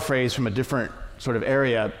borrow a phrase from a different sort of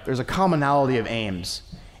area, there's a commonality of aims.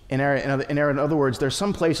 In other words, there's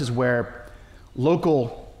some places where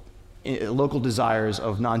local desires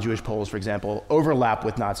of non-Jewish Poles, for example, overlap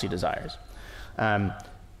with Nazi desires.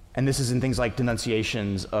 And this is in things like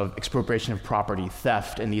denunciations of expropriation of property,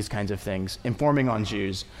 theft, and these kinds of things, informing on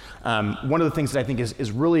Jews. One of the things that I think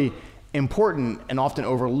is really important and often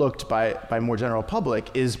overlooked by more general public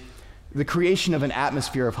is the creation of an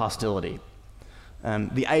atmosphere of hostility.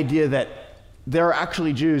 The idea that there are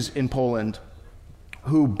actually Jews in Poland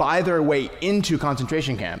who buy their way into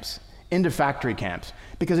concentration camps, into factory camps,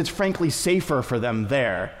 because it's frankly safer for them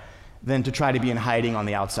there than to try to be in hiding on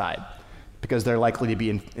the outside, because they're likely to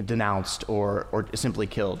be denounced or simply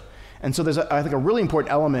killed. And so there's, I think, a really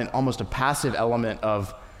important element, almost a passive element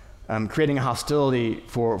of creating a hostility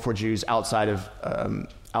for Jews outside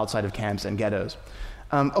of camps and ghettos.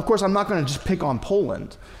 Of course, I'm not going to just pick on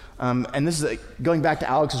Poland. And this is going back to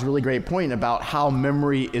Alex's really great point about how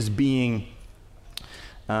memory is being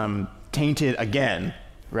tainted again,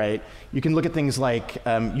 right? You can look at things like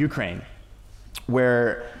Ukraine,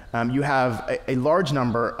 where you have a large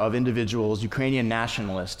number of individuals, Ukrainian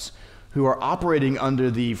nationalists, who are operating under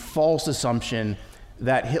the false assumption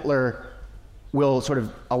that Hitler will sort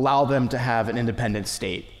of allow them to have an independent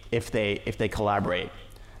state if they collaborate.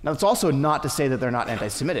 Now, it's also not to say that they're not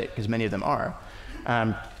anti-Semitic, because many of them are.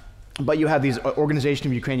 But you have these organization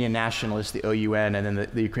of Ukrainian nationalists, the OUN, and then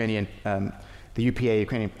the Ukrainian, the UPA,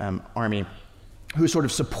 Ukrainian army, who sort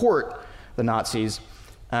of support the Nazis.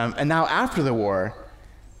 And now after the war,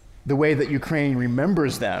 the way that Ukraine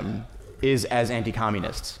remembers them is as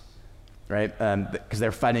anti-communists, right? Because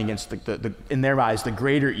they're fighting against, in their eyes, the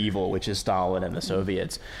greater evil, which is Stalin and the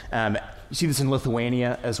Soviets. You see this in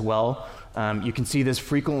Lithuania as well. You can see this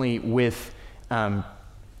frequently with,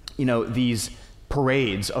 these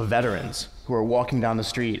parades of veterans who are walking down the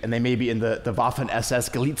street, and they may be in the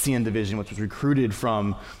Waffen-SS Galician division, which was recruited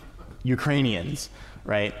from Ukrainians,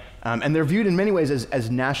 right? And they're viewed in many ways as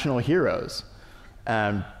national heroes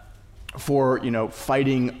for,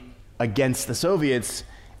 fighting against the Soviets.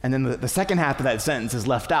 And then the second half of that sentence is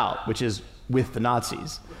left out, which is with the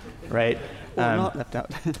Nazis, right? Not left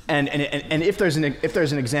out. and if there's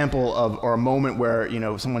an example of, or a moment where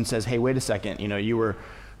someone says, hey, wait a second, you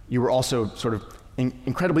were also sort of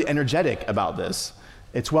incredibly energetic about this.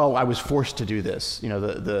 It's, well, I was forced to do this.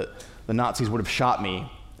 The Nazis would have shot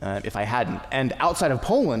me if I hadn't. And outside of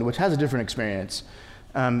Poland, which has a different experience,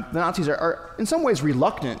 the Nazis are in some ways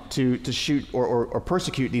reluctant to shoot or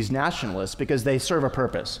persecute these nationalists because they serve a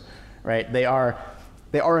purpose, right? They are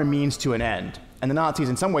a means to an end. And the Nazis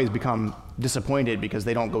in some ways become disappointed because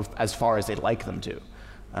they don't go as far as they'd like them to.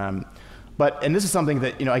 And this is something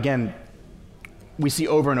that, again, we see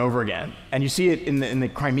over and over again. And you see it in the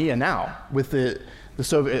Crimea now with the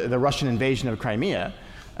Russian invasion of Crimea,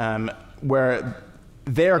 where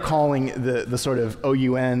they're calling the sort of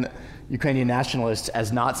OUN Ukrainian nationalists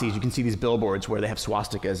as Nazis. You can see these billboards where they have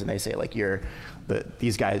swastikas and they say like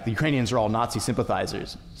these guys, the Ukrainians are all Nazi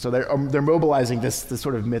sympathizers. So they're mobilizing this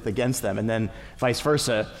sort of myth against them, and then vice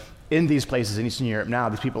versa. In these places in Eastern Europe now,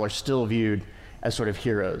 these people are still viewed as sort of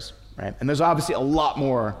heroes, right? And there's obviously a lot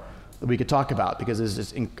more that we could talk about because there's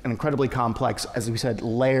this an incredibly complex, as we said,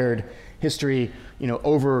 layered history,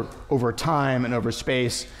 over time and over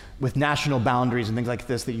space, with national boundaries and things like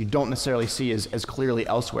this that you don't necessarily see as clearly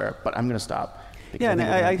elsewhere. But I'm going to stop. Yeah, and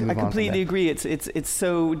I completely agree. It's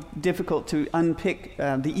so difficult to unpick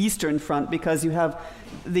the Eastern Front because you have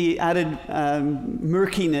the added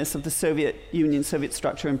murkiness of the Soviet Union, Soviet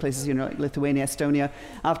structure in places, like Lithuania, Estonia.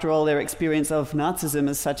 After all, their experience of Nazism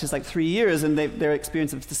as such is like 3 years, and their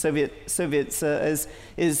experience of the Soviets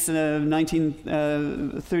is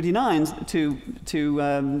 1939 to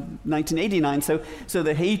 1989. So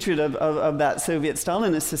the hatred of that Soviet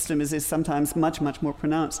Stalinist system is sometimes much, much more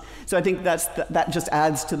pronounced. So I think that just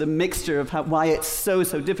adds to the mixture of why it's so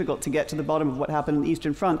difficult to get to the bottom of what happened in the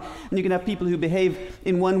Eastern Front. And you can have people who behave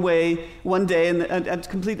in one way one day and a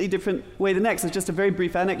completely different way the next. It's just a very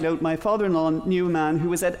brief anecdote. My father-in-law knew a man who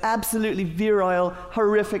was an absolutely virile,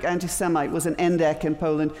 horrific anti-Semite, was an Endek in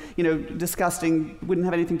Poland, disgusting, wouldn't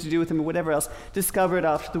have anything to do with him or whatever else, discovered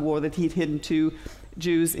after the war that he'd hidden 2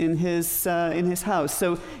 Jews in his house.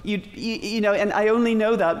 So and I only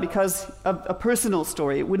know that because of a personal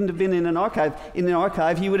story. It wouldn't have been in an archive. In an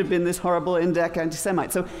archive, he would have been this horrible Endek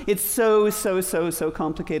anti-Semite. So it's so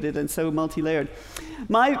complicated and so multi-layered.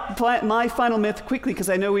 My final myth, quickly, because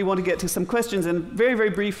I know we want to get to some questions, and very,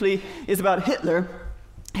 very briefly, is about Hitler.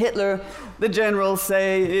 Hitler, the generals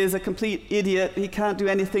say, is a complete idiot. He can't do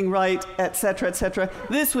anything right, etc., etc.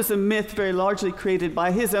 This was a myth very largely created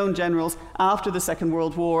by his own generals after the Second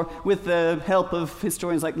World War with the help of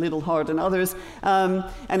historians like Liddell-Hart and others. And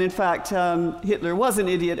in fact, Hitler was an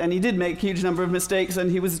idiot, and he did make a huge number of mistakes, and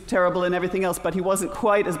he was terrible and everything else, but he wasn't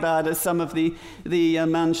quite as bad as some of the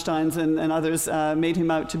Mansteins and others made him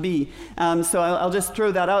out to be. So I'll just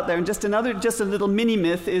throw that out there. And just a little mini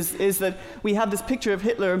myth is that we have this picture of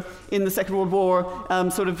Hitler in the Second World War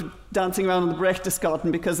sort of dancing around on the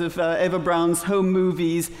Berchtesgaden because of Eva Braun's home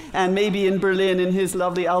movies, and maybe in Berlin in his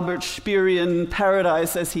lovely Albert Spirian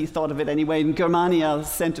paradise, as he thought of it anyway, in Germania,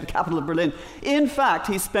 the capital of Berlin. In fact,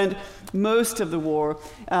 he spent most of the war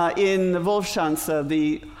in the Wolfschanze,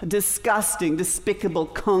 the disgusting, despicable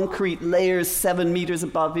concrete layers 7 meters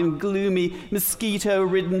above him, gloomy,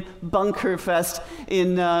 mosquito-ridden bunker fest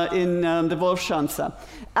in the Wolfschanze.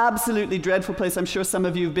 Absolutely dreadful place. I'm sure some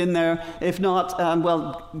of you have been there. If not,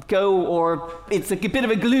 go, or it's a bit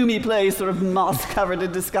of a gloomy place, sort of moss-covered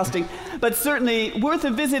and disgusting. But certainly worth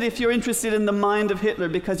a visit if you're interested in the mind of Hitler,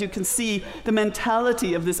 because you can see the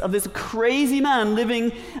mentality of this crazy man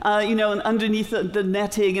living, underneath the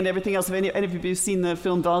netting and everything else. If any of you have seen the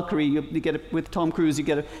film Valkyrie, you get it with Tom Cruise, you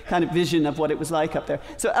get a kind of vision of what it was like up there.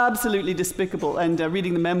 So absolutely despicable. And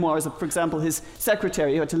reading the memoirs of, for example, his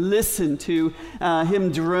secretary, who had to listen to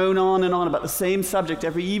him drone on and on about the same subject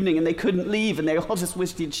every evening, and they couldn't leave, and they all just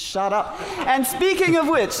wished he'd shut up. And speaking of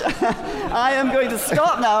which, I am going to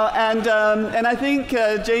stop now, and I think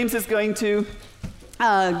James is going to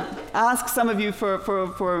ask some of you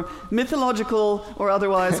for mythological or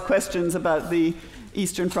otherwise questions about the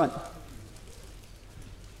Eastern Front.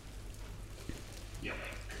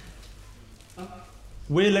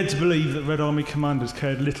 We're led to believe that Red Army commanders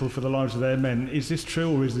cared little for the lives of their men. Is this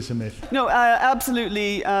true, or is this a myth? No,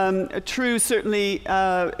 absolutely true. Certainly,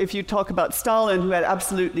 if you talk about Stalin, who had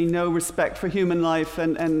absolutely no respect for human life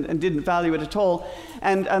and didn't value it at all,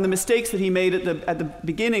 and the mistakes that he made at the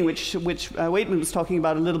beginning, which Waitman was talking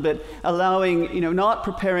about a little bit, allowing, not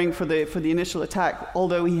preparing for the initial attack,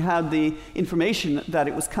 although he had the information that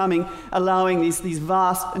it was coming, allowing these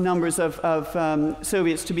vast numbers of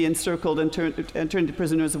Soviets to be encircled and turned to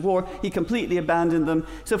prisoners of war. He completely abandoned them.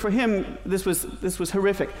 So for him, this was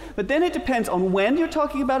horrific. But then it depends on when you're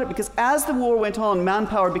talking about it, because as the war went on,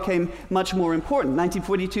 manpower became much more important.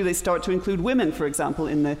 1942, they start to include women, for example,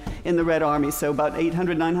 in the Red Army. So about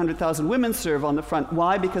 900,000 women serve on the front.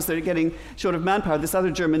 Why? Because they're getting short of manpower. This other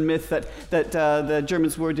German myth that the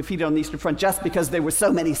Germans were defeated on the Eastern Front just because there were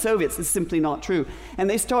so many Soviets is simply not true. And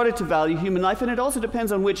they started to value human life, and it also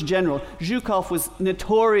depends on which general. Zhukov was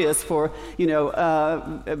notorious for,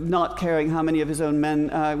 not caring how many of his own men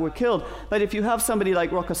were killed. But if you have somebody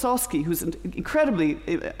like Rokossovsky, who's an incredibly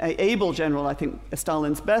able general, I think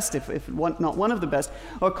Stalin's best, if not one of the best,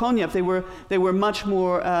 or Konyev, they were much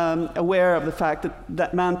more aware of the fact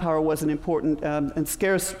that manpower was an important and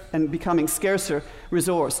scarce and becoming scarcer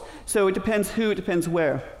resource. So it depends who, it depends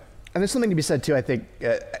where. And there's something to be said too. I think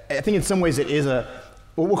in some ways it is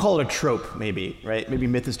we'll call it a trope, maybe, right? Maybe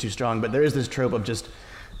myth is too strong, but there is this trope of just,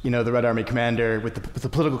 the Red Army commander with the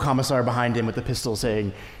political commissar behind him with the pistol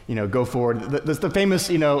saying, go forward. There's the famous,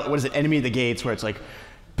 enemy at the gates, where it's like,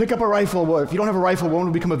 pick up a rifle. Well, if you don't have a rifle, one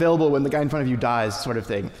will become available when the guy in front of you dies, sort of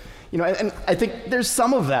thing. And I think there's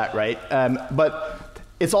some of that, right? But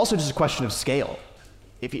it's also just a question of scale.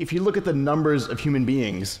 If you look at the numbers of human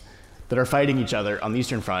beings that are fighting each other on the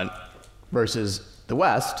Eastern Front versus the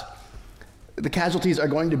West, the casualties are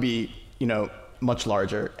going to be, much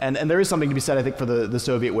larger. And there is something to be said, I think, for the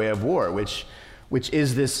Soviet way of war, which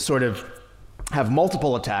is this sort of have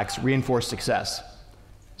multiple attacks, reinforce success.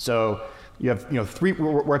 So you have,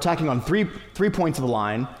 we're attacking on three points of the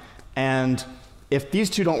line, and if these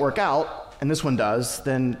two don't work out, and this one does,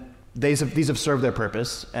 then these have served their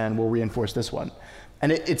purpose, and we'll reinforce this one.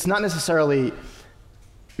 And it's not necessarily,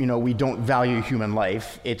 we don't value human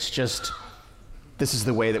life. It's just, this is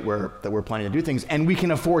the way that we're planning to do things, and we can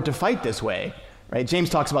afford to fight this way, right? James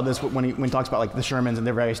talks about this when he talks about like the Shermans and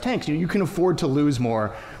their various tanks. You can afford to lose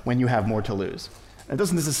more when you have more to lose. It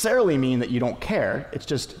doesn't necessarily mean that you don't care. It's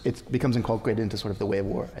just, it becomes inculcated into sort of the way of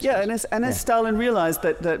war. Yeah, and as Stalin realized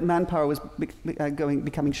that manpower was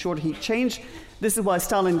becoming shorter, he changed. This is why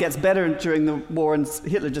Stalin gets better during the war and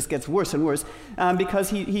Hitler just gets worse and worse, because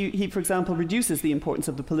he, for example, reduces the importance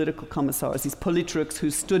of the political commissars, these politruks who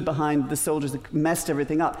stood behind the soldiers that messed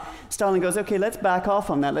everything up. Stalin goes, okay, let's back off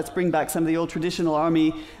on that. Let's bring back some of the old traditional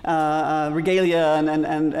army regalia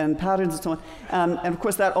and patterns and so on. And of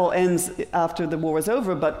course, that all ends after the war is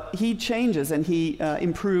over, but he changes and he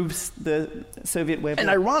improves the Soviet way of life. And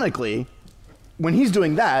ironically, when he's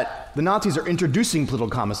doing that, the Nazis are introducing political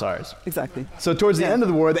commissars. Exactly. So towards the end of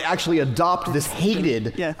the war, they actually adopt this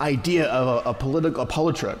hated idea of a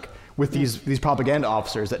politruk with these propaganda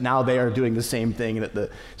officers, that now they are doing the same thing.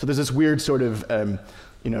 So there's this weird sort of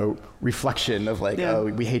reflection of like, oh,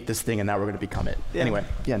 we hate this thing and now we're going to become it. Yeah. Anyway,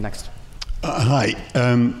 next. Hi.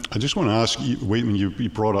 I just want to ask you, when you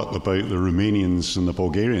brought up about the Romanians and the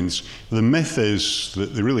Bulgarians, the myth is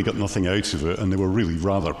that they really got nothing out of it and they were really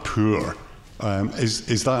rather poor.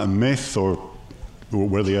 Is that a myth, or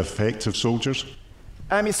were they effective soldiers?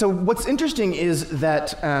 So what's interesting is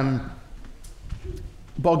that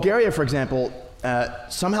Bulgaria, for example,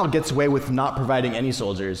 somehow gets away with not providing any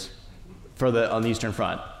soldiers on the Eastern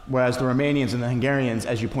Front, whereas the Romanians and the Hungarians,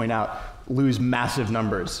 as you point out, lose massive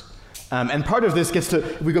numbers. And part of this gets to,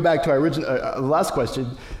 if we go back to our last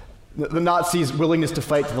question, the Nazis' willingness to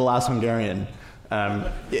fight to the last Hungarian.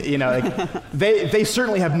 They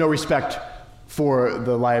certainly have no respect for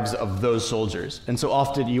the lives of those soldiers. And so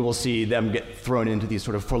often you will see them get thrown into these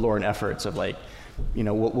sort of forlorn efforts of like,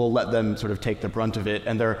 we'll let them sort of take the brunt of it.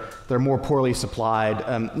 And they're more poorly supplied,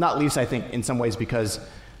 not least, I think, in some ways because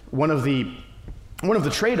one of the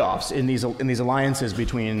trade-offs in these alliances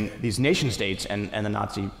between these nation states and the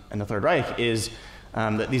Nazi and the Third Reich is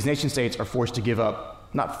that these nation states are forced to give up,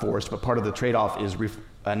 not forced, but part of the trade-off is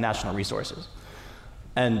national resources.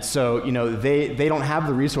 And so, they don't have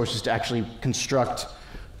the resources to actually construct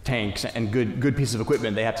tanks and good pieces of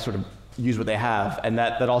equipment. They have to sort of use what they have, and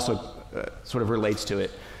that also sort of relates to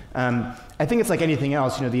it. I think it's like anything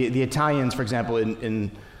else. The Italians, for example,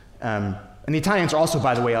 and the Italians are also,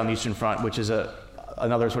 by the way, on the Eastern Front, which is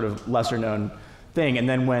another sort of lesser-known thing. And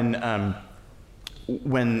then when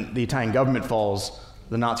the Italian government falls,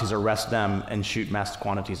 the Nazis arrest them and shoot mass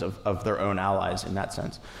quantities of their own allies in that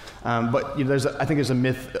sense. But I think there's a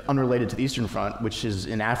myth unrelated to the Eastern Front, which is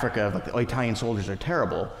in Africa, like the Italian soldiers are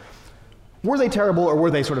terrible. Were they terrible, or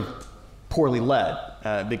were they sort of poorly led?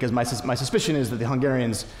 Because my suspicion is that the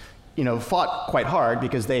Hungarians, fought quite hard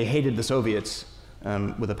because they hated the Soviets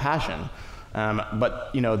with a passion.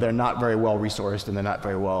 But they're not very well resourced and they're not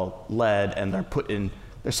very well led, and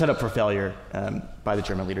they're set up for failure by the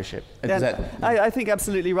German leadership. I think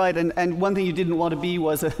absolutely right. And one thing you didn't want to be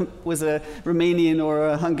was a Romanian or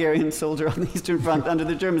a Hungarian soldier on the Eastern Front under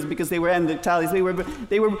the Germans, because they were, and the Italians,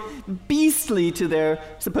 they were beastly to their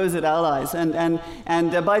supposed allies. And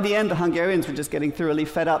by the end, the Hungarians were just getting thoroughly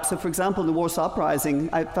fed up. So, for example, in the Warsaw Uprising,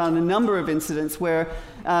 I found a number of incidents where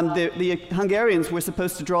the Hungarians were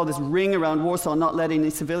supposed to draw this ring around Warsaw, not letting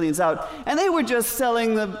any civilians out. And they were just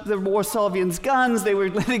selling the Warsavians guns. They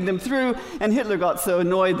were letting them through. And Hitler got so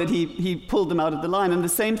annoyed that he pulled them out of the line. And the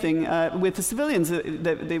same thing with the civilians.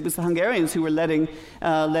 It was the Hungarians who were letting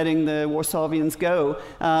the Warsavians go.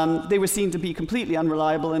 They were seen to be completely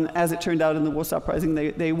unreliable. And as it turned out in the Warsaw Uprising,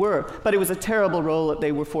 they were. But it was a terrible role that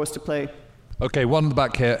they were forced to play. Okay, one in the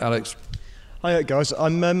back here, Alex. Hi guys,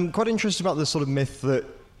 I'm quite interested about this sort of myth that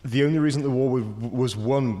the only reason the war was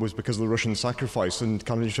won was because of the Russian sacrifice, and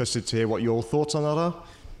kind of interested to hear what your thoughts on that are.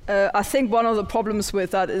 I think one of the problems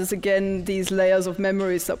with that is, again, these layers of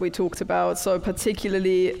memories that we talked about. So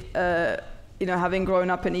particularly, having grown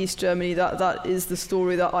up in East Germany, that is the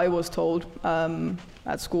story that I was told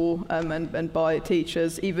at school and by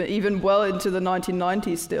teachers, even well into the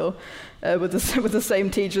 1990s still, with the same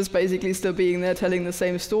teachers basically still being there telling the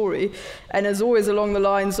same story. And it's always along the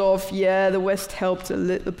lines of, the West helped a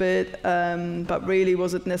little bit, but really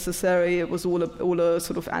was it necessary? It was all a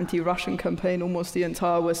sort of anti-Russian campaign, almost the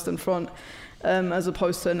entire Western Front, as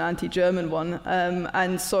opposed to an anti-German one.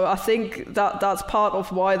 And so I think that's part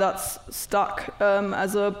of why that's stuck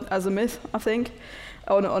as a myth, I think.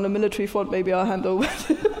 On a military front, maybe I'll hand over.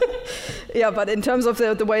 But in terms of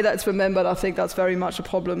the way that it's remembered, I think that's very much a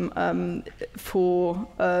problem for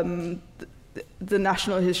the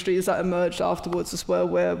national histories that emerged afterwards as well,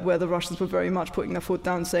 where the Russians were very much putting their foot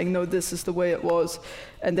down, saying, no, this is the way it was,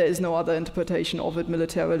 and there is no other interpretation of it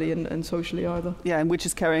militarily and socially either. Yeah, and which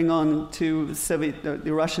is carrying on to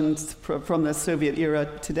the Russians from the Soviet era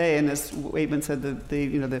today, and as Waitman said,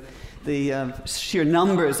 the sheer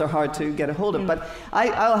numbers are hard to get a hold of. But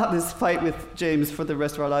I'll have this fight with James for the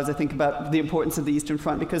rest of our lives, I think, about the importance of the Eastern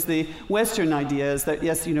Front, because the Western idea is that,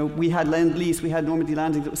 yes, we had Lend-Lease, we had Normandy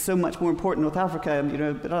landings, it was so much more important, North Africa,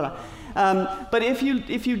 blah, blah. But if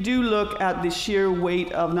you do look at the sheer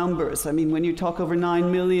weight of numbers, I mean, when you talk over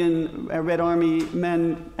 9 million Red Army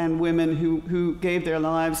men and women who gave their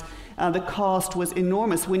lives, the cost was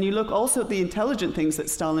enormous. When you look also at the intelligent things that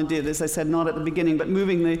Stalin did, as I said, not at the beginning, but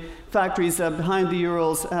moving the factories behind the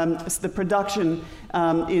Urals, the production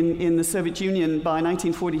in the Soviet Union by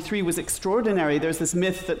 1943 was extraordinary. There's this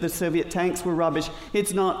myth that the Soviet tanks were rubbish.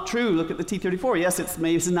 It's not true. Look at the T-34. Yes,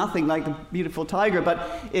 it's nothing like the beautiful Tiger, but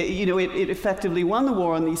it effectively won the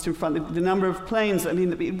war on the Eastern Front. The number of planes, I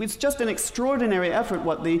mean, it was just an extraordinary effort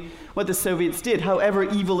what the Soviets did, however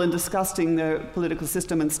evil and disgusting their political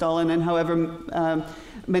system and Stalin, and however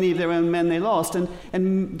many of their own men they lost.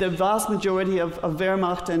 And the vast majority of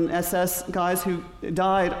Wehrmacht and SS guys who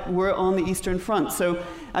died were on the Eastern Front. So,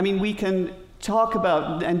 I mean, we can talk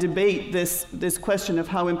about and debate this question of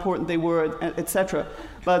how important they were, etc.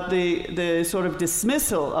 But the sort of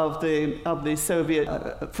dismissal of the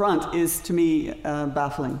Soviet front is, to me,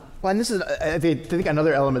 baffling. Well, and this is, I think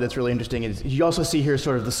another element that's really interesting is you also see here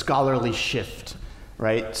sort of the scholarly shift,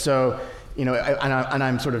 right? So, and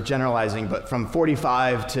I'm sort of generalizing, but from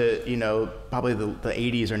 45 to, probably the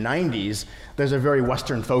 80s or 90s, there's a very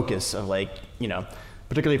Western focus of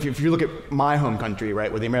particularly if you look at my home country,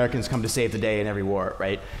 right, where the Americans come to save the day in every war,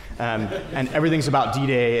 right? And everything's about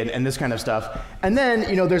D-Day and this kind of stuff. And then,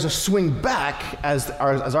 there's a swing back as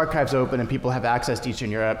archives open and people have access to Eastern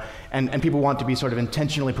Europe, and people want to be sort of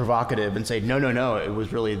intentionally provocative and say, no, it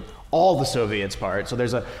was really all the Soviets' part. So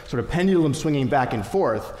there's a sort of pendulum swinging back and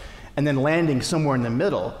forth and then landing somewhere in the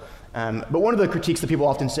middle. But one of the critiques that people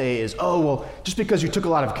often say is, just because you took a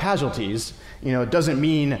lot of casualties, it doesn't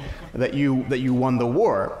mean that you won the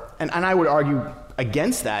war. And I would argue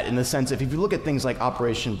against that in the sense if you look at things like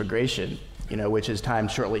Operation Bagration, which is timed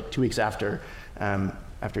shortly 2 weeks after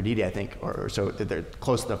D-Day, I think, or so, they're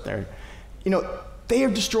close enough there. They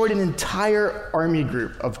have destroyed an entire army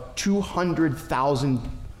group of 200,000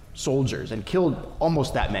 soldiers and killed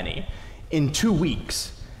almost that many in 2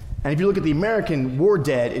 weeks. And if you look at the American war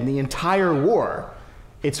dead in the entire war,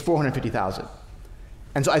 it's 450,000.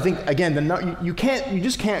 And so I think, again, you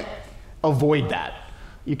just can't avoid that.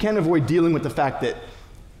 You can't avoid dealing with the fact that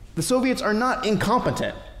the Soviets are not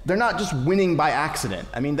incompetent. They're not just winning by accident.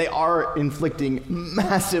 I mean, they are inflicting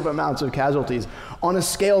massive amounts of casualties on a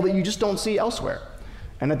scale that you just don't see elsewhere.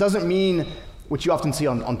 And it doesn't mean, which you often see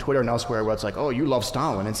on Twitter and elsewhere, where it's like, you love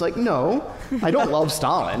Stalin. It's like, no, I don't love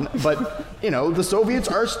Stalin. But, the Soviets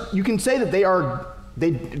are, you can say that they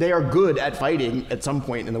are good at fighting at some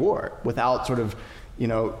point in the war without sort of,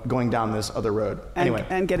 going down this other road. Anyway.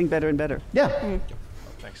 And getting better and better. Yeah. Mm.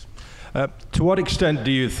 Thanks. To what extent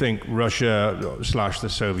do you think Russia / the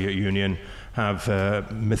Soviet Union have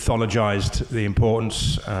mythologized the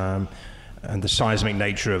importance and the seismic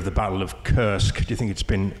nature of the Battle of Kursk? Do you think it's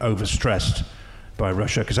been overstressed by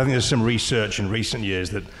Russia? Because I think there's some research in recent years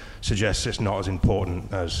that suggests it's not as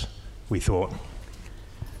important as we thought.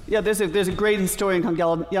 Yeah, there's a great historian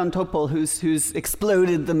called Jan Topol who's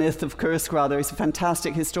exploded the myth of Kursk, rather. He's a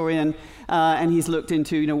fantastic historian, and he's looked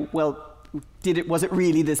into, was it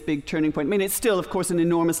really this big turning point? I mean, it's still, of course, an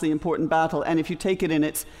enormously important battle, and if you take it in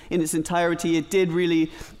its entirety,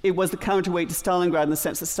 it was the counterweight to Stalingrad in the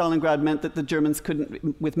sense that Stalingrad meant that the Germans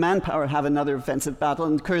couldn't, with manpower, have another offensive battle,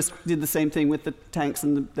 and Kursk did the same thing with the tanks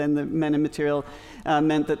and then the men and material,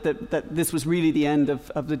 meant that this was really the end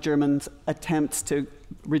of the Germans' attempts to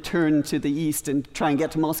return to the east and try and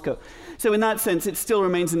get to Moscow. So in that sense, it still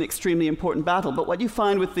remains an extremely important battle. But what you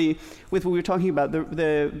find with what we were talking about,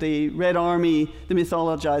 the Red Army, the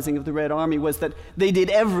mythologizing of the Red Army, was that they did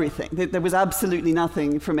everything. There was absolutely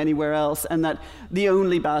nothing from anywhere else, and that the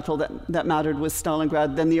only battle that mattered was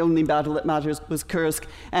Stalingrad, then the only battle that matters was Kursk.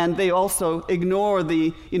 And they also ignore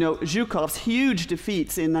Zhukov's huge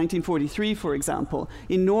defeats in 1943, for example,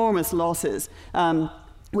 enormous losses,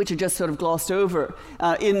 which are just sort of glossed over.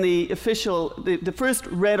 In the first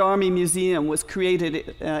Red Army Museum was created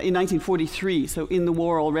in 1943, so in the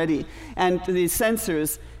war already. And the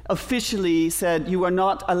censors officially said you are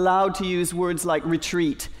not allowed to use words like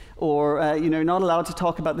retreat, or not allowed to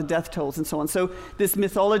talk about the death tolls and so on. So this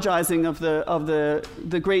mythologizing of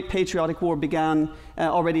the Great Patriotic War began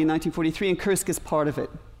already in 1943, and Kursk is part of it.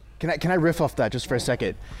 Can I riff off that just for a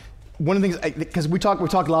second? One of the things, because we talk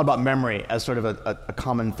a lot about memory as sort of a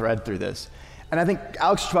common thread through this. And I think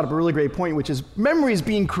Alex just brought up a really great point, which is memory is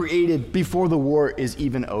being created before the war is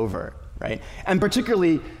even over, right? And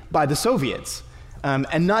particularly by the Soviets.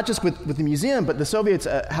 And not just with the museum, but the Soviets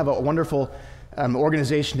have a wonderful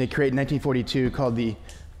organization they created in 1942 called the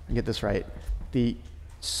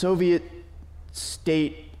Soviet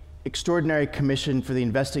State Extraordinary Commission for the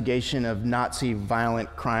Investigation of Nazi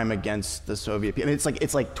Violent Crime Against the Soviet people. I mean,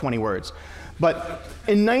 it's like 20 words. But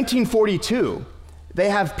in 1942,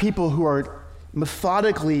 they have people who are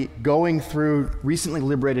methodically going through recently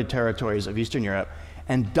liberated territories of Eastern Europe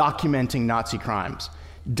and documenting Nazi crimes,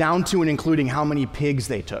 down to and including how many pigs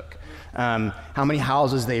they took, how many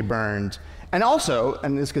houses they burned, and also,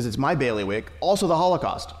 and this because it's my bailiwick, also the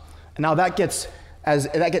Holocaust. And now that gets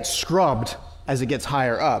scrubbed as it gets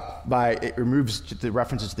higher up it removes the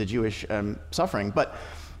references to the Jewish suffering. But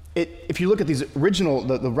if you look at these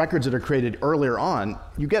the records that are created earlier on,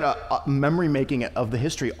 you get a memory making of the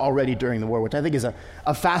history already during the war, which I think is a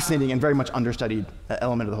fascinating and very much understudied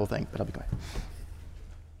element of the whole thing. But I'll be quiet.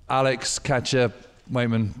 Alex, Katja,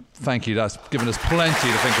 Waitman, thank you. That's given us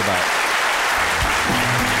plenty to think about.